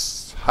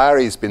Prince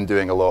Harry's been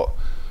doing a lot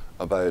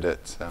about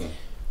it.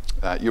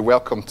 You're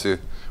welcome to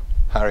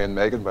Harry and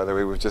Meghan, by the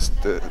way. We've just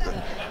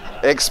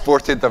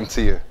exported them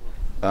to you.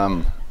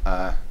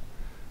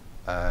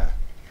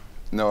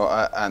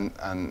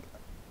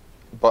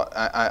 But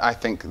I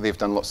think they've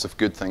done lots of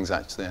good things,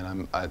 actually,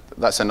 and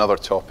that's another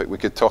topic. We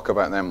could talk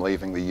about them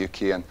leaving the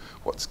UK and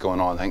what's going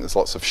on. I think there's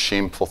lots of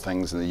shameful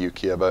things in the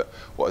UK about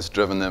what has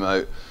driven them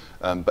out.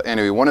 But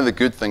anyway, one of the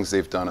good things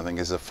they've done, I think,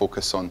 is a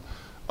focus on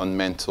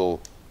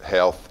mental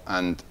health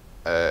and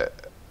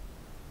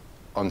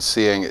on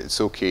saying it's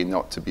okay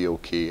not to be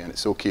okay, and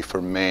it's okay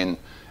for men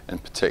in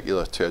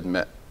particular to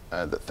admit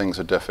that things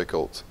are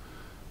difficult.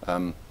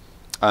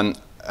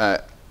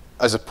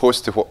 As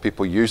opposed to what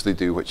people usually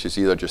do, which is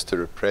either just to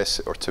repress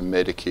it or to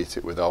medicate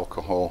it with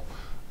alcohol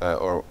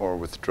or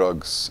with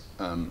drugs.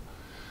 And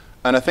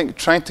I think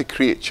trying to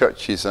create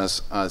churches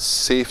as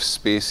safe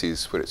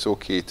spaces where it's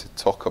okay to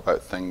talk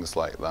about things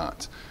like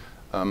that.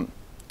 In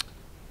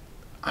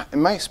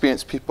my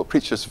experience,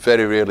 preachers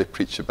very rarely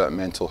preach about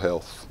mental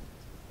health.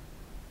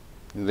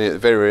 They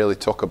very rarely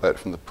talk about it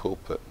from the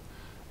pulpit.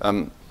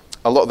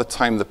 A lot of the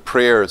time, the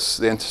prayers,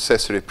 the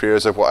intercessory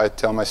prayers, are what I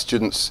tell my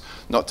students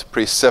not to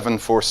pray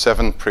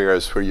 747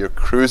 prayers, where you're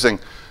cruising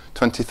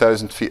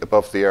 20,000 feet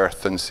above the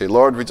earth and say,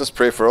 Lord, we just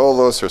pray for all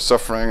those who are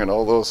suffering and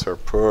all those who are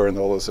poor and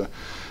all those.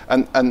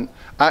 And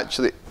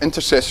actually,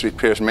 intercessory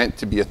prayer is meant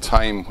to be a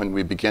time when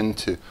we begin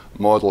to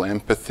model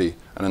empathy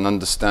and an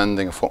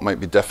understanding of what might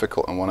be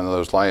difficult in one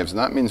another's lives. And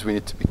that means we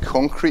need to be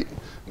concrete,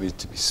 we need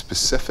to be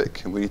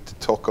specific, and we need to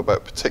talk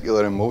about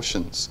particular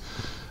emotions.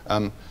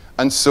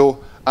 And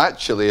so,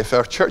 actually, if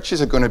our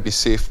churches are going to be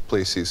safe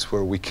places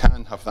where we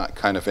can have that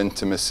kind of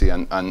intimacy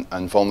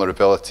and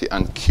vulnerability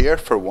and care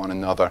for one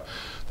another,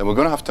 then we're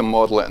going to have to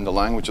model it in the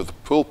language of the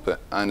pulpit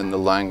and in the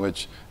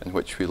language in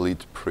which we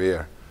lead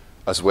prayer,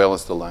 as well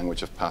as the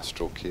language of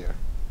pastoral care.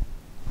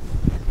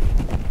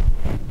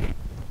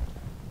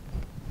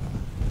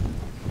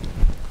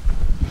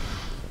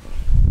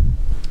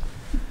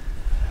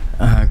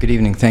 Good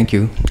evening, thank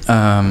you.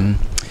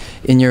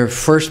 In your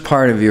first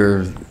part of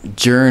your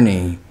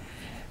journey,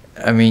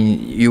 I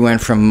mean, you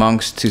went from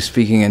monks to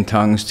speaking in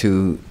tongues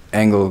to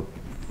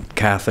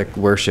Anglo-Catholic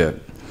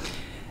worship.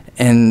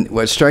 And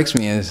what strikes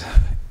me is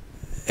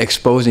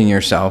exposing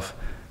yourself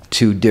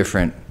to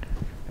different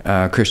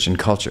Christian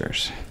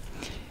cultures.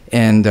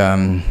 And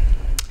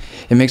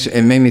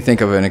it made me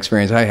think of an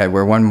experience I had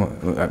where when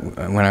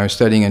I was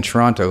studying in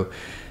Toronto,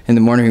 in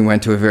the morning we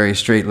went to a very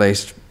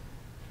straight-laced,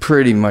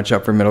 pretty much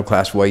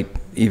upper-middle-class white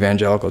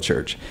evangelical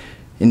church.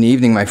 In the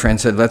evening, my friend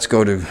said, let's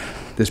go to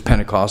this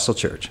Pentecostal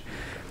church.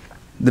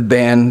 The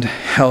band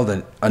held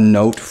a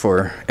note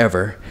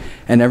forever,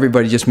 and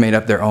everybody just made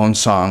up their own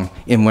song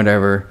in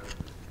whatever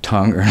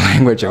tongue or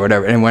language or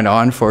whatever, and it went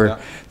on for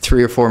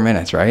 3 or 4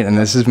 minutes, right? And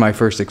this is my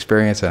first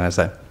experience, and I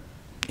thought,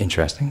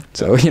 interesting.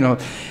 So, you know,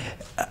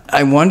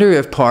 I wonder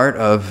if part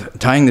of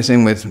tying this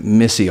in with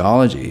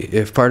missiology,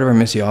 if part of our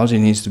missiology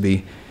needs to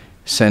be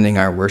sending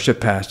our worship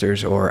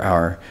pastors or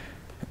our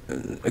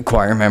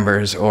choir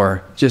members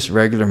or just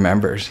regular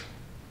members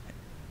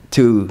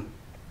to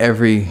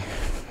every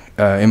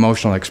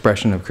emotional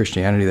expression of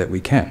Christianity that we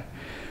can,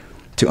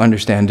 to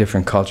understand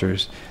different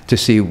cultures, to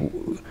see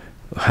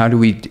how do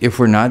we, if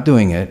we're not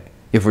doing it,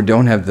 if we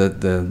don't have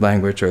the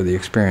language or the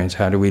experience,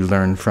 how do we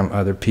learn from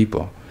other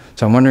people?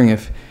 So I'm wondering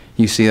if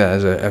you see that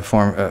as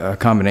a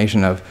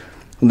combination of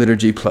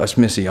liturgy plus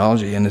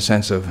missiology in the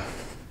sense of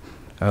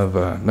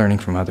learning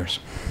from others.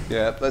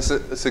 Yeah,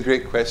 that's a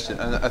great question,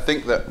 and I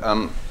think that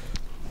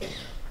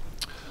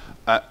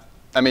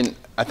I mean,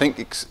 I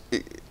think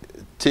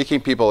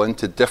taking people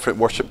into different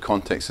worship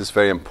contexts is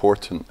very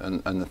important,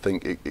 and I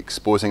think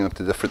exposing them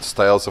to different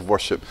styles of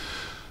worship.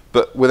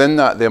 But within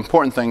that, the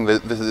important thing,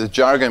 the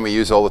jargon we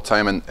use all the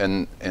time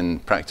in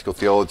practical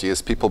theology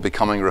is people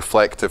becoming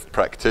reflective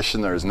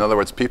practitioners. In other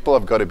words, people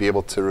have got to be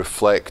able to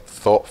reflect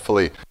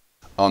thoughtfully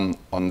on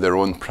their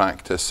own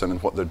practice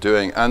and what they're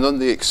doing, and on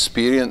the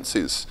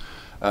experiences.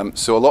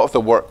 So a lot of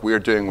the work we're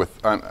doing with,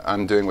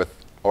 I'm doing with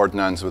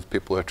ordinands, with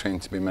people who are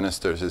trained to be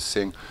ministers, is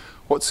saying,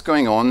 what's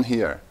going on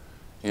here?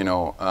 You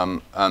know,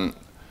 and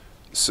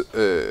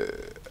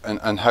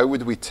how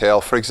would we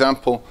tell? For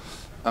example,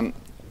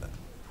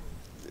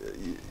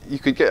 you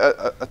could get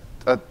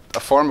a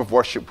form of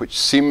worship which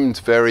seemed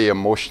very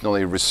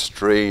emotionally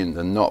restrained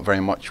and not very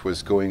much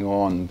was going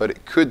on, but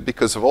it could,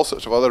 because of all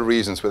sorts of other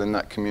reasons within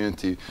that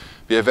community,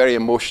 be a very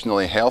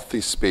emotionally healthy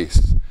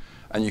space.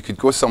 And you could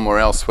go somewhere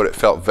else where it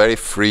felt very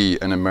free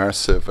and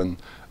immersive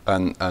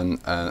and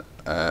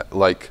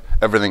like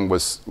everything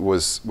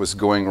was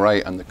going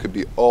right, and there could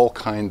be all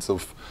kinds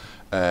of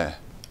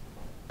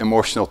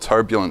emotional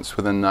turbulence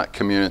within that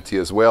community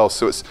as well.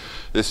 So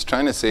it's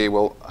trying to say,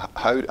 well,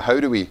 how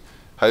do we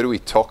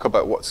talk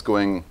about what's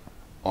going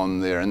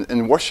on there? And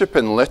in worship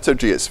and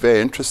liturgy, it's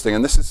very interesting,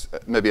 and this is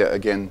maybe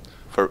again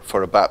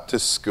for a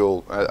Baptist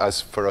school,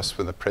 as for us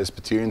with a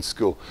Presbyterian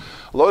school.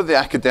 A lot of the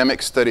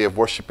academic study of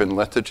worship and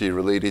liturgy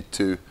related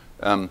to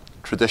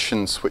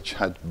traditions which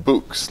had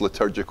books,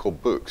 liturgical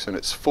books, and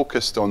it's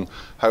focused on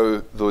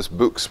how those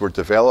books were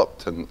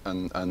developed and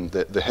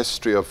the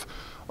history of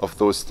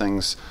those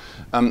things.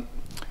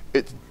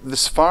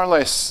 There's far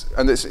less,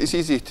 and it's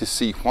easy to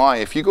see why.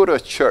 If you go to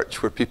a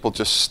church where people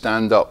just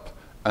stand up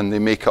and they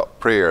make up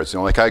prayers, you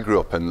know, like I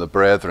grew up in the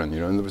Brethren, you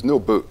know, and there was no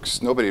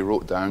books, nobody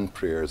wrote down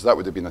prayers, that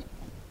would have been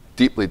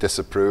deeply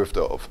disapproved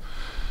of.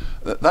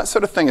 That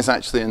sort of thing is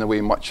actually in a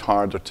way much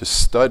harder to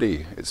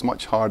study. It's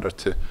much harder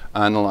to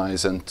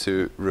analyze and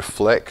to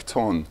reflect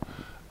on.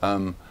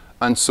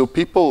 And so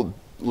people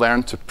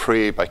learn to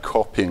pray by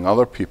copying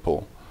other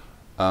people.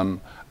 And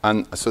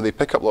so they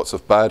pick up lots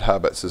of bad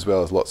habits as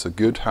well as lots of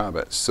good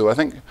habits. So I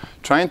think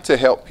trying to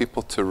help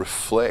people to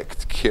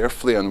reflect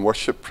carefully on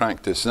worship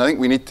practice, and I think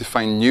we need to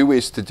find new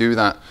ways to do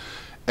that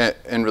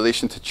in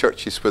relation to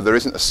churches where there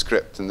isn't a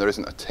script and there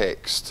isn't a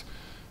text.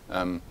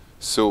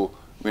 So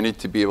we need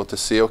to be able to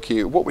say,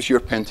 okay, what was your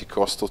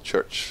Pentecostal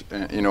church?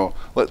 You know,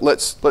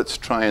 let's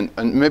try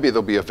and maybe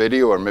there'll be a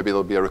video, or maybe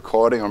there'll be a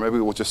recording, or maybe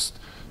we'll just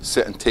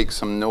sit and take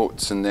some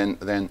notes and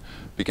then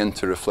begin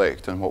to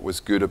reflect on what was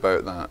good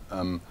about that.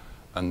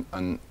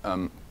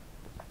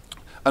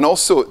 And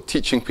also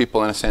teaching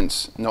people, in a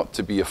sense, not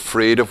to be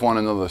afraid of one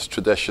another's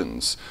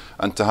traditions,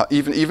 and to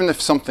even if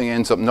something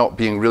ends up not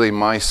being really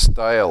my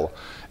style,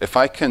 if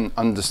I can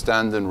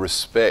understand and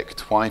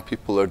respect why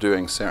people are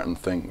doing certain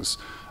things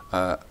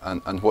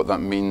and what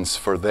that means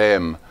for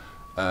them,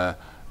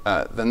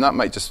 then that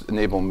might just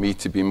enable me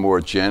to be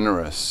more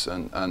generous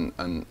and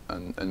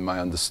my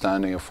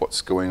understanding of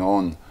what's going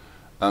on,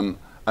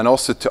 and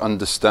also to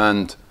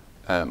understand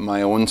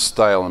my own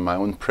style and my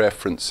own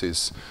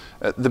preferences.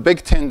 The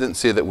big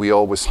tendency that we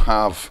always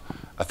have,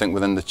 I think,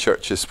 within the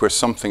church is where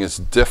something is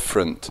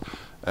different,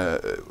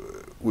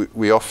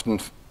 we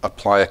often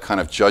apply a kind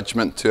of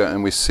judgment to it,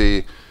 and we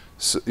say,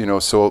 you know,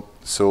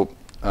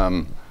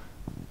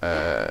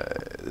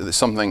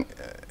 something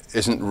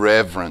isn't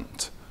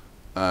reverent,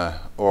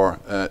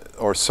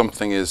 or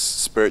something is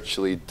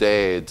spiritually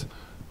dead.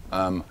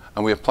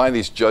 And we apply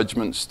these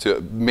judgments to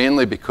it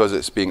mainly because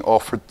it's being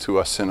offered to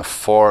us in a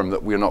form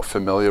that we're not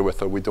familiar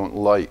with or we don't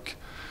like.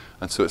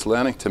 And so it's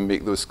learning to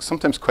make those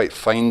sometimes quite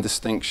fine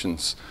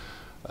distinctions.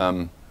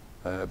 But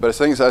I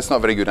think that's not a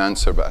very good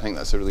answer, but I think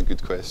that's a really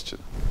good question.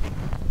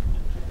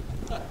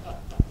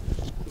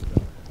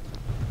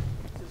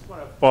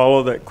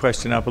 Follow that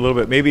question up a little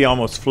bit, maybe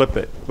almost flip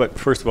it. But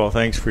first of all,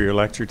 thanks for your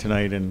lecture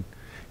tonight, and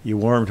you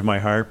warmed my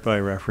heart by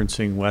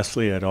referencing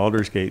Wesley at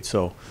Aldersgate.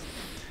 So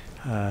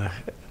I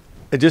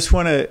just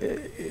want to,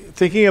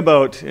 thinking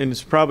about, and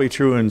it's probably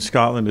true in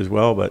Scotland as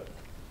well, but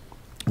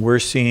we're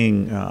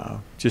seeing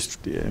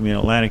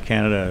Atlantic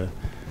Canada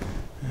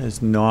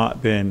has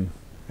not been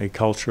a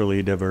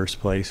culturally diverse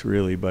place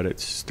really, but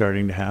it's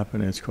starting to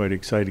happen, and it's quite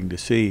exciting to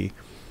see.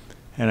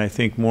 And I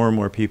think more and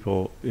more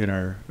people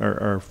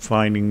are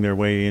finding their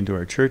way into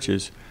our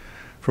churches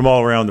from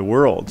all around the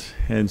world.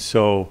 And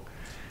so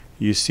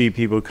you see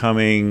people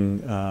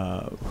coming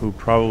who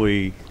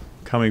probably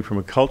coming from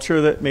a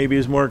culture that maybe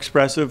is more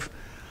expressive,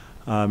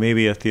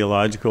 maybe a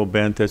theological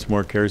bent that's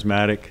more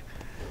charismatic,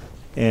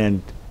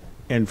 and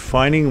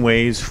finding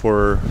ways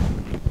for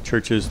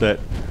churches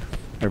that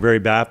are very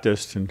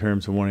Baptist in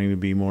terms of wanting to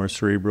be more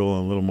cerebral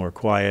and a little more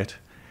quiet.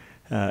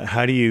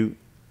 How do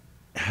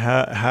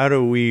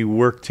we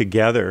work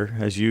together,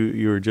 as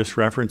you were just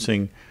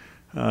referencing,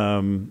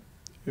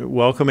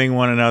 welcoming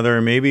one another,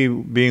 and maybe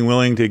being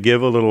willing to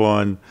give a little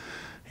on,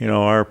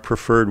 our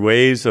preferred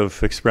ways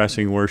of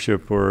expressing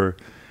worship, or,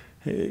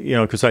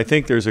 because I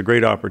think there's a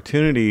great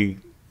opportunity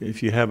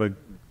if you have a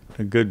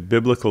good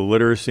biblical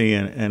literacy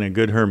and a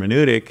good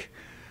hermeneutic,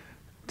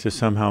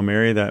 somehow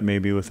marry that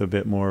maybe with a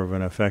bit more of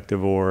an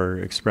effective or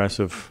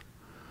expressive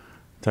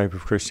type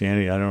of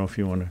Christianity. I don't know if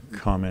you want to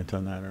comment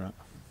on that or not.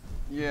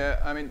 Yeah,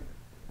 I mean,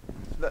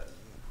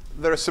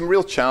 there are some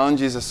real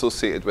challenges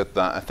associated with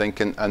that, I think,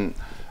 and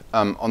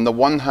on the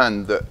one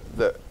hand,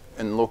 that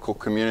in local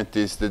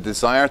communities, the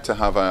desire to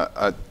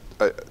have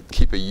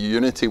keep a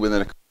unity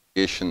within a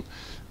congregation,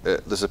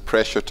 there's a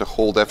pressure to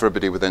hold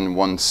everybody within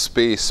one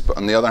space. But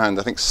on the other hand,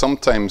 I think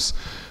sometimes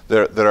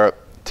there are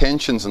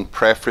tensions and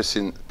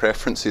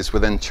preferences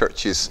within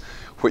churches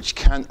which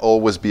can't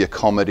always be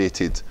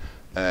accommodated.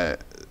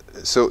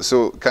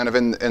 So kind of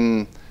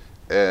in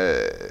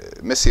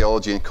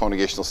missiology and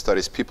congregational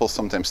studies, people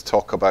sometimes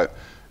talk about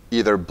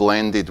either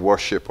blended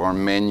worship or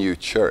menu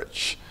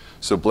church.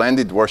 So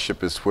blended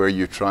worship is where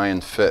you try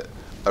and fit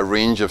a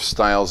range of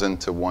styles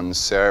into one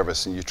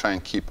service, and you try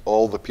and keep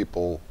all the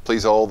people,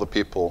 please all the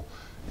people,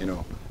 you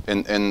know,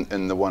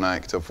 in the one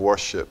act of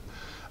worship.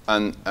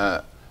 And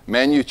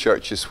menu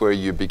church is where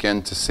you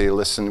begin to say,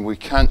 listen, we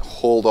can't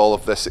hold all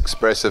of this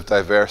expressive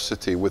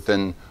diversity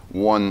within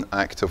one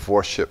act of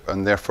worship,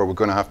 and therefore we're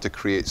going to have to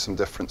create some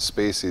different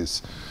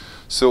spaces.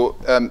 So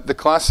the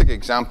classic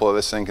example of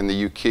this, I think, in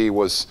the UK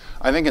was,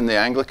 I think, in the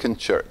Anglican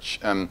Church,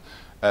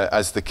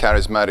 as the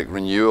charismatic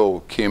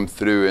renewal came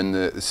through in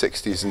the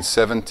 60s and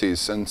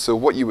 70s. And so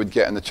what you would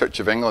get in the Church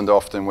of England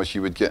often was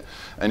you would get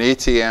an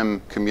 8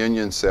 a.m.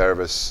 communion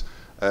service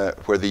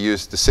where they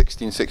used the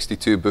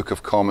 1662 Book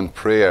of Common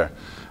Prayer.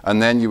 And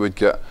then you would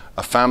get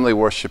a family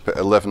worship at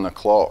 11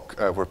 o'clock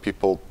where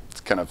people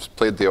kind of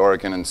played the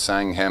organ and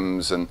sang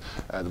hymns, and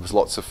there was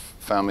lots of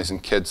families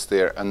and kids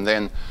there. And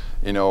then,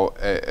 you know,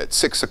 at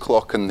 6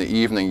 o'clock in the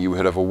evening, you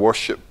would have a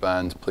worship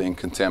band playing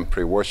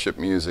contemporary worship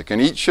music.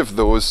 And each of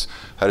those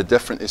had a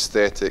different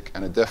aesthetic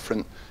and a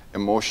different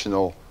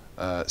emotional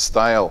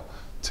style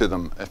to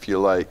them, if you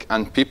like.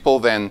 And people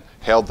then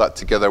held that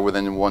together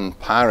within one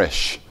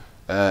parish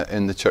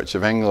in the Church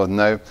of England.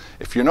 Now,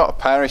 if you're not a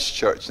parish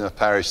church in a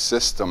parish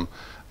system,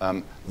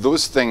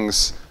 those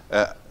things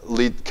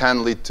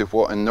can lead to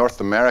what in North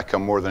America,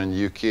 more than in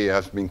the UK,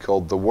 has been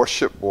called the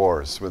worship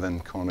wars within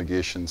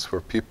congregations,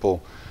 where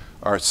people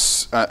are,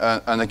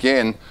 and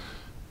again,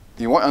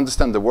 you want to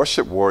understand the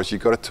worship wars,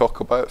 you've got to talk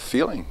about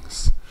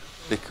feelings,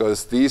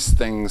 because these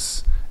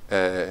things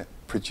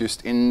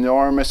produced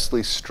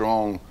enormously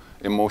strong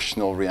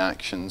emotional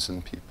reactions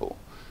in people.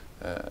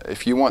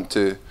 If you want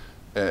to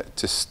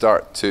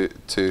start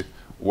to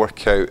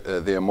work out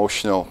the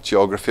emotional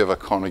geography of a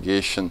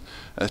congregation,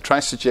 try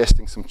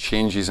suggesting some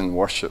changes in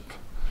worship.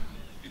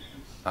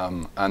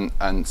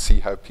 And see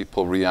how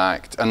people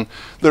react. And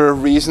there are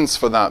reasons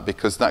for that,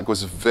 because that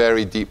goes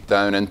very deep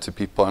down into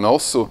people. And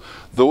also,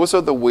 those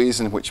are the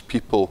ways in which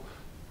people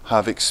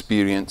have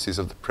experiences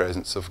of the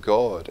presence of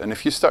God. And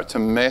if you start to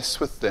mess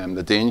with them,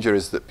 the danger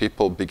is that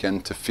people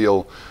begin to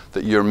feel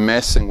that you're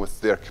messing with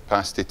their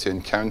capacity to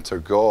encounter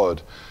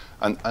God.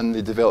 And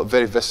they develop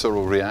very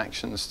visceral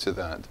reactions to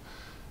that.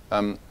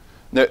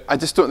 Now, I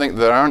just don't think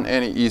there aren't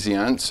any easy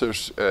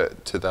answers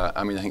to that.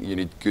 I mean, I think you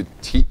need good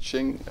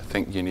teaching. I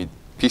think you need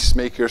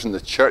peacemakers in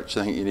the church.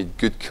 I think you need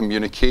good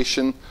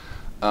communication.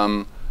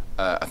 I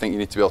think you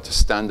need to be able to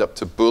stand up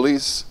to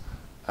bullies.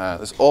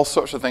 There's all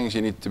sorts of things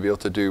you need to be able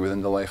to do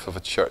within the life of a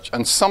church.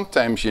 And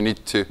sometimes you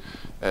need to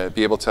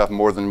be able to have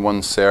more than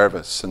one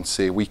service and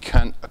say, we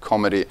can't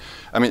accommodate.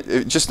 I mean,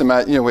 just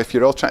imagine, you know, if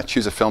you're all trying to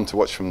choose a film to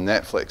watch from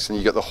Netflix and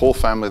you get the whole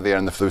family there,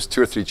 and if there's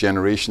 2 or 3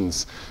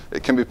 generations,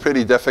 it can be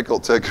pretty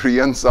difficult to agree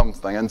on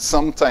something. And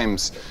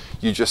sometimes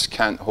you just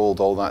can't hold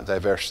all that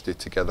diversity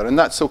together, and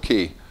that's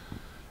okay.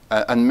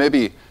 And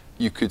maybe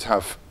you could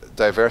have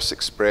diverse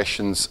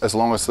expressions as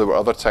long as there were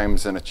other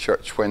times in a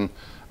church when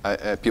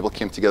people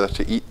came together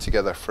to eat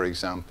together, for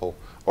example,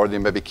 or they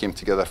maybe came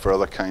together for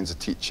other kinds of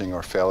teaching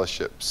or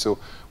fellowship. So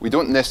we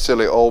don't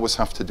necessarily always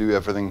have to do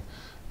everything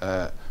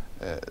the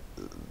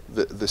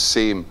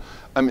same.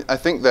 I mean, I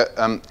think that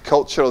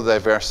cultural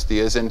diversity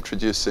is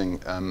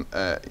introducing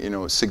you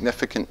know,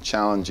 significant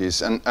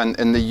challenges, and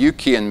in the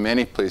UK, in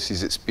many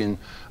places, it's been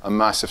a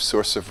massive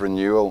source of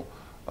renewal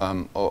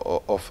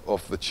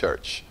of the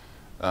church.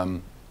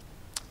 And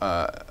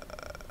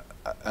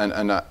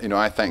you know,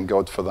 I thank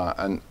God for that.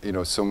 And you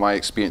know, so my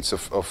experience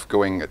of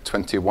going at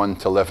 21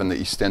 to live in the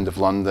East End of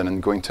London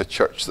and going to a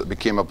church that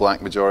became a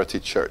black majority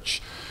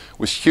church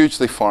was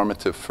hugely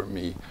formative for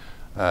me.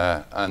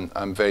 And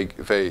I'm very,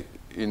 very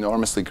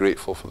enormously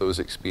grateful for those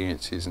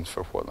experiences and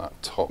for what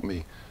that taught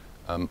me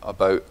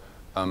about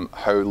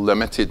how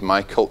limited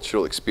my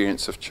cultural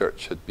experience of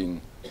church had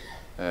been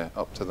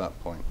up to that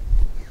point.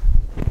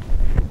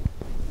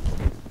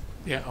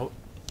 Yeah, I'll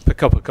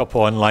pick up a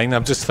couple online.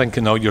 I'm just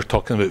thinking now you're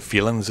talking about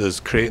feelings as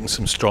creating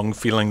some strong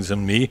feelings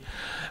in me,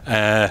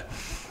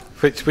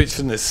 which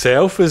in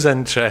itself is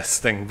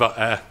interesting.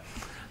 But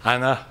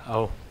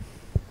Anna,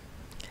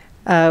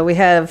 we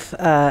have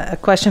a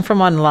question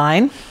from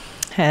online,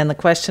 and the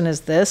question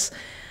is this.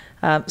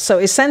 So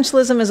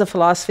essentialism is a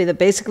philosophy that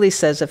basically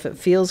says if it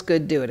feels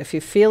good, do it. If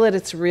you feel it,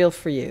 it's real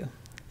for you.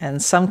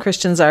 And some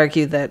Christians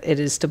argue that it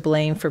is to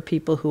blame for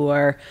people who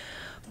are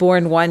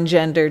born one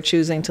gender,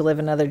 choosing to live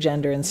another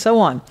gender, and so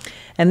on.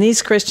 And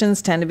these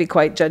Christians tend to be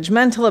quite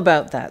judgmental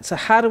about that. So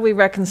how do we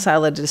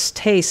reconcile a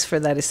distaste for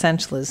that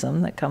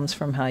essentialism that comes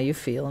from how you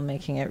feel and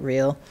making it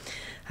real?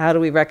 How do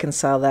we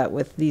reconcile that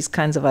with these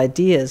kinds of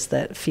ideas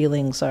that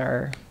feelings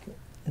are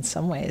in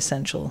some way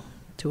essential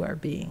to our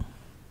being?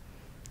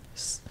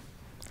 There's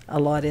a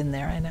lot in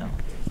there, I know.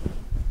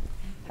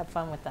 Have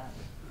fun with that.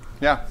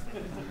 Yeah.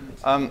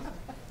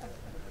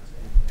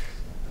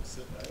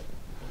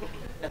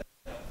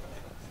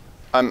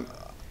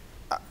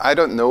 I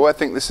don't know. I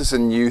think this is a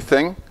new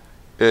thing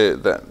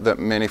that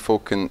many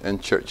folk in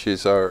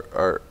churches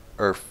are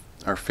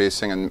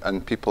facing,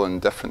 and people in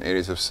different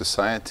areas of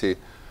society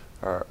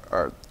are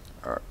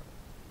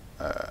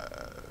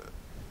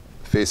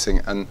facing,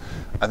 and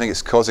I think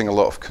it's causing a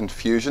lot of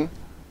confusion,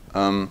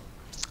 and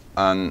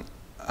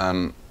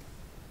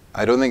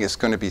I don't think it's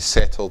going to be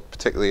settled,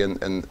 particularly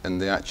in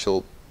the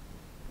actual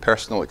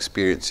personal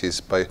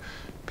experiences, by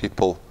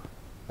people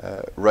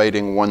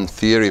riding one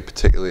theory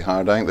particularly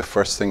hard. I think the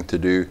first thing to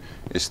do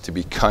is to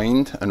be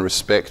kind and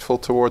respectful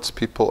towards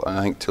people, and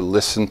I think to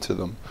listen to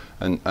them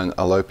and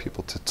allow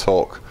people to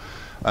talk,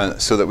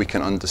 so that we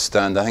can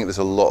understand. I think there's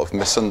a lot of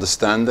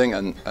misunderstanding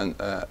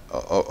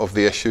of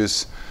the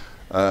issues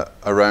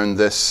around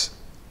this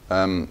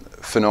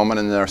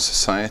phenomenon in our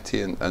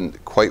society,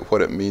 and quite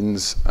what it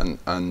means, and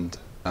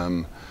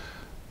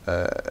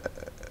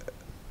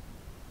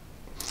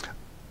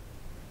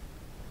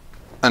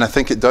I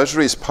think it does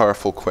raise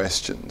powerful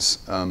questions.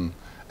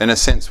 In a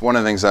sense, one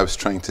of the things I was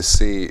trying to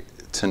say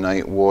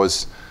tonight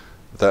was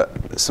that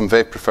some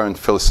very profound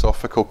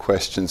philosophical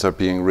questions are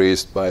being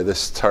raised by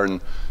this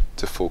turn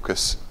to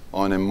focus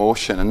on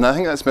emotion. And I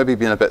think that's maybe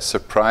been a bit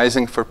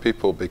surprising for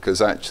people,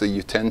 because actually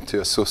you tend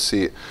to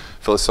associate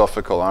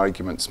philosophical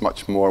arguments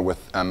much more with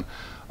a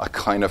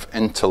kind of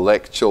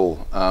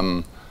intellectual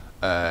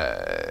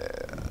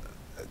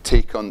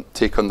take on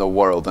the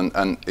world,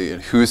 and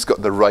who's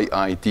got the right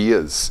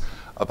ideas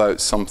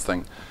about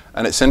something.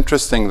 And it's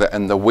interesting that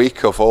in the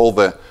wake of all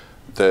the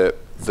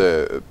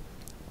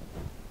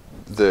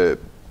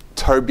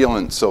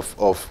turbulence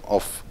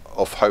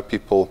of how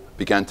people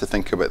began to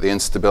think about the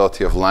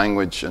instability of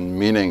language and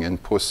meaning in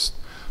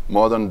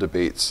postmodern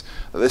debates,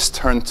 this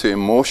turn to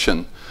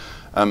emotion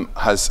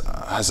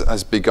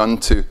has begun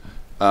to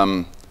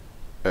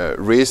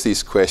raise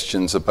these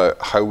questions about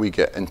how we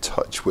get in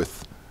touch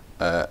with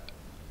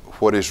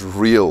what is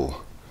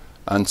real.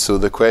 And so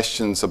the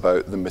questions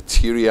about the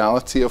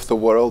materiality of the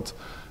world,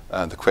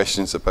 the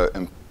questions about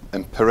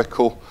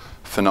empirical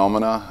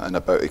phenomena, and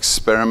about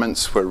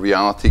experiments where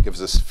reality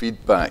gives us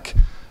feedback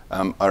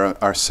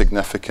are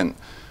significant.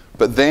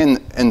 But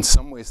then, in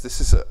some ways,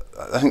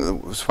 I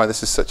think that's why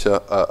this is such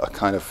a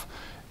kind of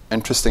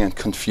interesting and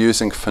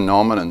confusing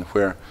phenomenon,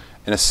 where,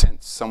 in a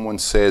sense, someone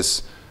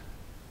says,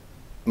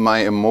 my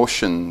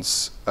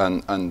emotions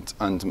and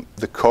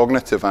the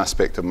cognitive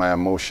aspect of my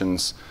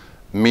emotions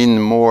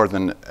mean more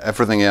than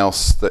everything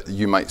else that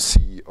you might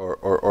see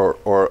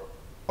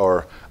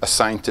or a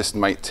scientist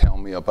might tell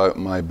me about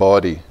my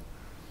body.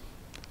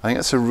 I think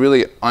it's a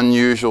really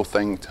unusual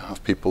thing to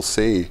have people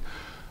say.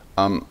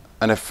 And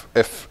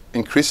if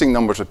increasing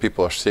numbers of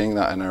people are saying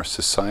that in our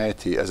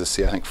society, as I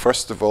say, I think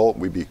first of all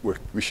we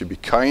should be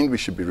kind, we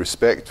should be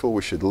respectful,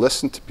 we should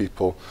listen to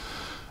people.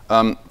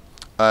 I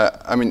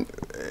mean,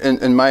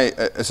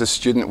 as a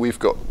student, we've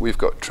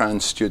got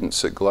trans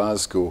students at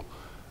Glasgow.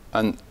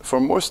 And for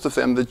most of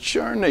them, the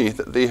journey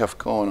that they have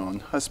gone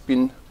on has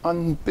been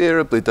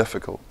unbearably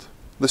difficult.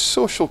 The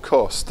social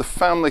cost, the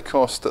family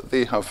cost that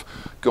they have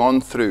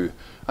gone through.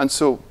 And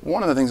so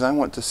one of the things I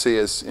want to say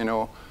is,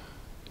 how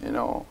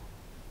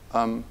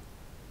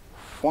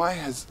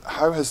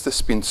has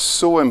this been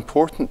so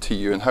important to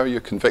you, and how are your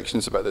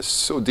convictions about this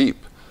so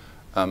deep,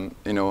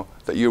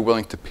 that you're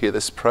willing to pay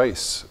this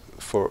price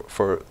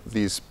for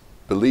these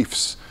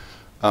beliefs?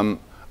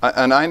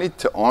 And I need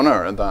to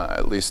honour that,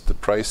 at least the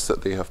price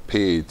that they have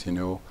paid,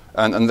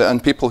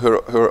 and people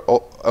who are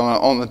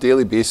on a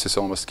daily basis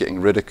almost getting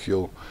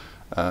ridicule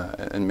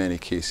in many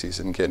cases,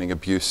 and getting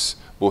abuse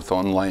both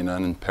online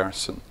and in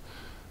person.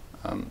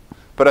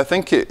 But I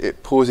think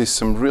it poses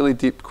some really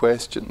deep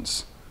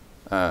questions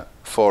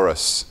for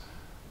us.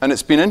 And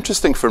it's been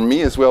interesting for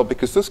me as well,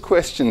 because those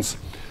questions,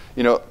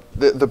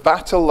 the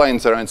battle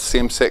lines around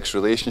same-sex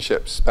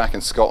relationships, back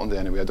in Scotland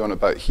anyway, I don't know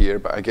about here,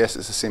 but I guess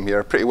it's the same here,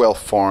 are pretty well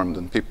formed,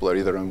 and people are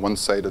either on one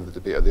side of the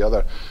debate or the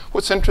other.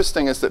 What's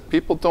interesting is that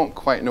people don't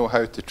quite know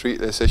how to treat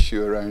this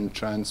issue around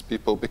trans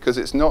people, because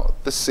it's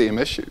not the same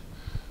issue.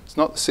 It's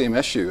not the same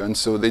issue, and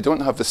so they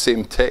don't have the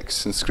same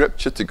texts in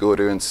Scripture to go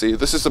to and say,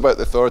 this is about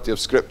the authority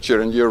of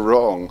Scripture and you're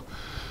wrong.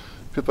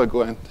 People are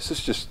going, this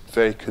is just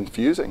very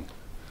confusing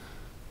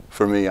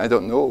for me. I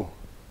don't know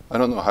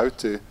how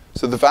to.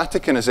 So the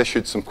Vatican has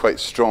issued some quite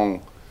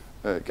strong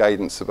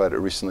guidance about it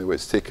recently, where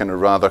it's taken a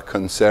rather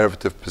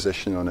conservative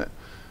position on it.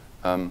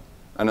 And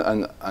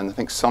I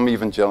think some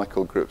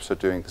evangelical groups are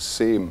doing the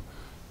same.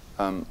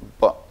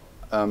 But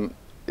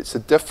it's a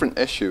different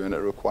issue, and it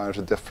requires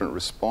a different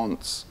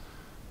response.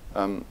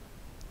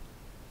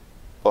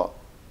 But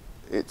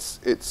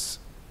it's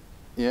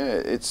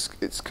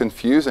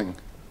confusing,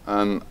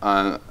 and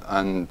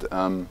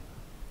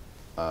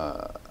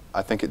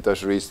I think it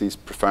does raise these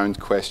profound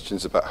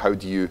questions about how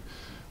do you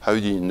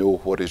know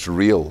what is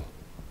real,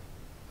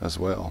 as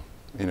well,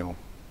 you know.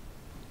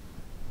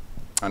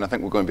 And I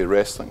think we're going to be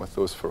wrestling with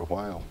those for a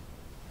while.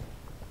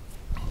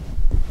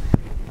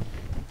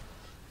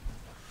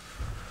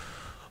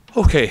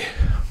 Okay,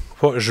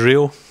 what is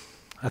real?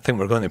 I think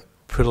we're going to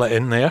pull it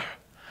in there.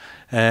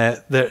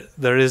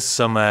 There is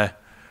some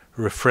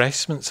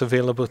refreshments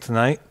available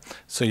tonight,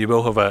 so you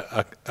will have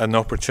an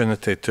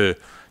opportunity to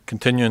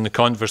continue in the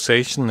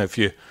conversation if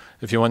you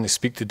want to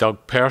speak to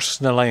Doug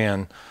personally,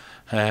 and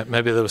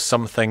maybe there was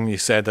something you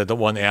said, I don't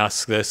want to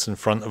ask this in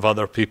front of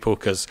other people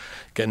because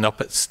getting up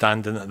and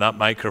standing at that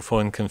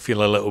microphone can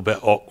feel a little bit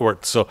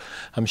awkward. So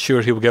I'm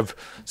sure he'll give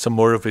some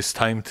more of his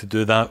time to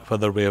do that,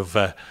 whether we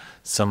have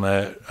some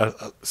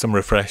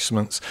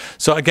refreshments.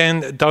 So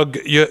again, Doug,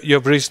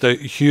 you've raised a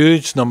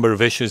huge number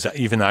of issues that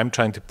even I'm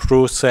trying to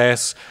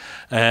process.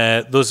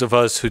 Those of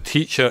us who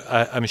teach,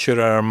 I'm sure,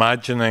 are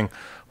imagining,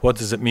 what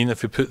does it mean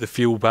if we put the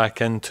field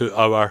back into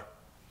our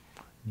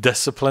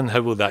discipline?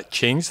 How will that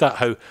change that?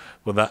 How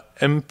will that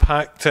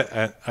impact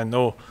it? I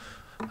know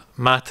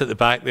Matt at the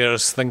back there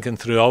is thinking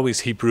through all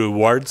these Hebrew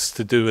words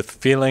to do with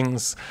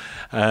feelings,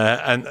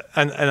 and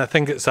I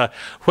think it's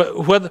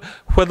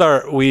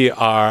whether we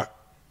are,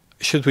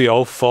 should we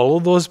all follow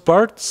those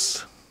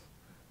birds?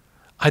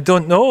 I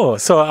don't know.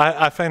 So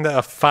I find it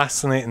a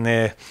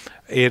fascinating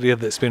area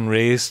that's been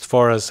raised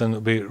for us, and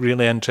it'll be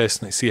really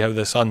interesting to see how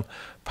this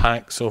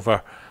unpacks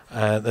over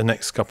the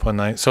next couple of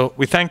nights. So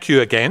we thank you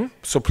again.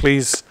 So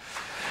please.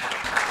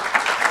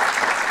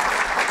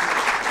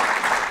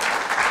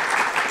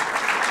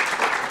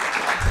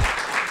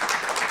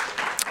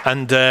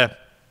 And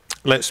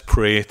let's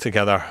pray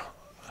together.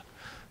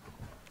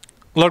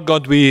 Lord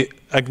God, we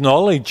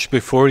acknowledge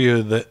before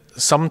you that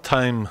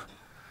sometime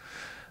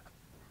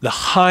the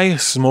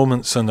highest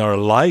moments in our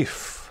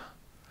life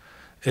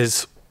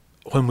is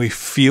when we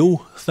feel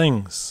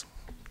things.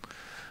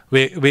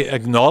 We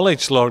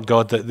acknowledge, Lord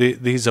God, that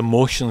these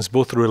emotions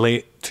both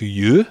relate to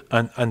you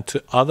and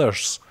to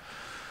others.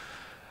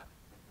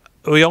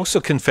 We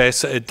also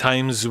confess that at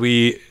times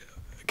we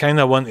kind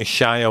of want to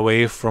shy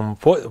away from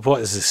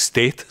what is the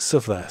status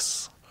of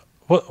this?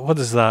 What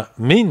does that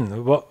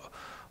mean?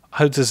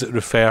 How does it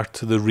refer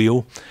to the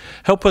real?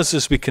 Help us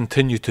as we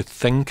continue to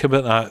think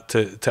about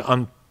that, to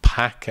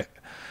unpack it.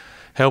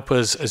 Help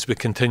us as we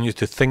continue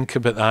to think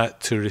about that,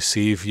 to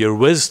receive your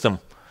wisdom.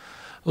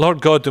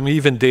 Lord God, and we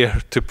even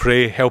dare to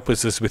pray, help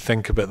us as we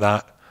think about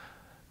that,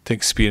 to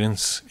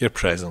experience your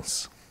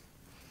presence.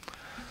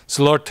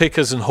 So Lord, take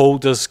us and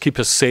hold us, keep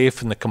us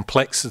safe in the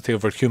complexity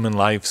of our human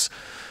lives.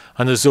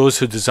 And as those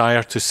who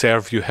desire to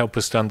serve you, help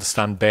us to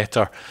understand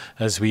better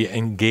as we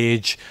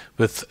engage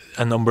with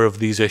a number of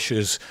these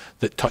issues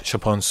that touch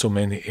upon so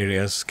many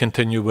areas.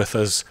 Continue with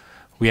us,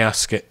 we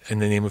ask it in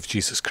the name of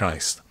Jesus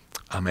Christ.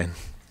 Amen.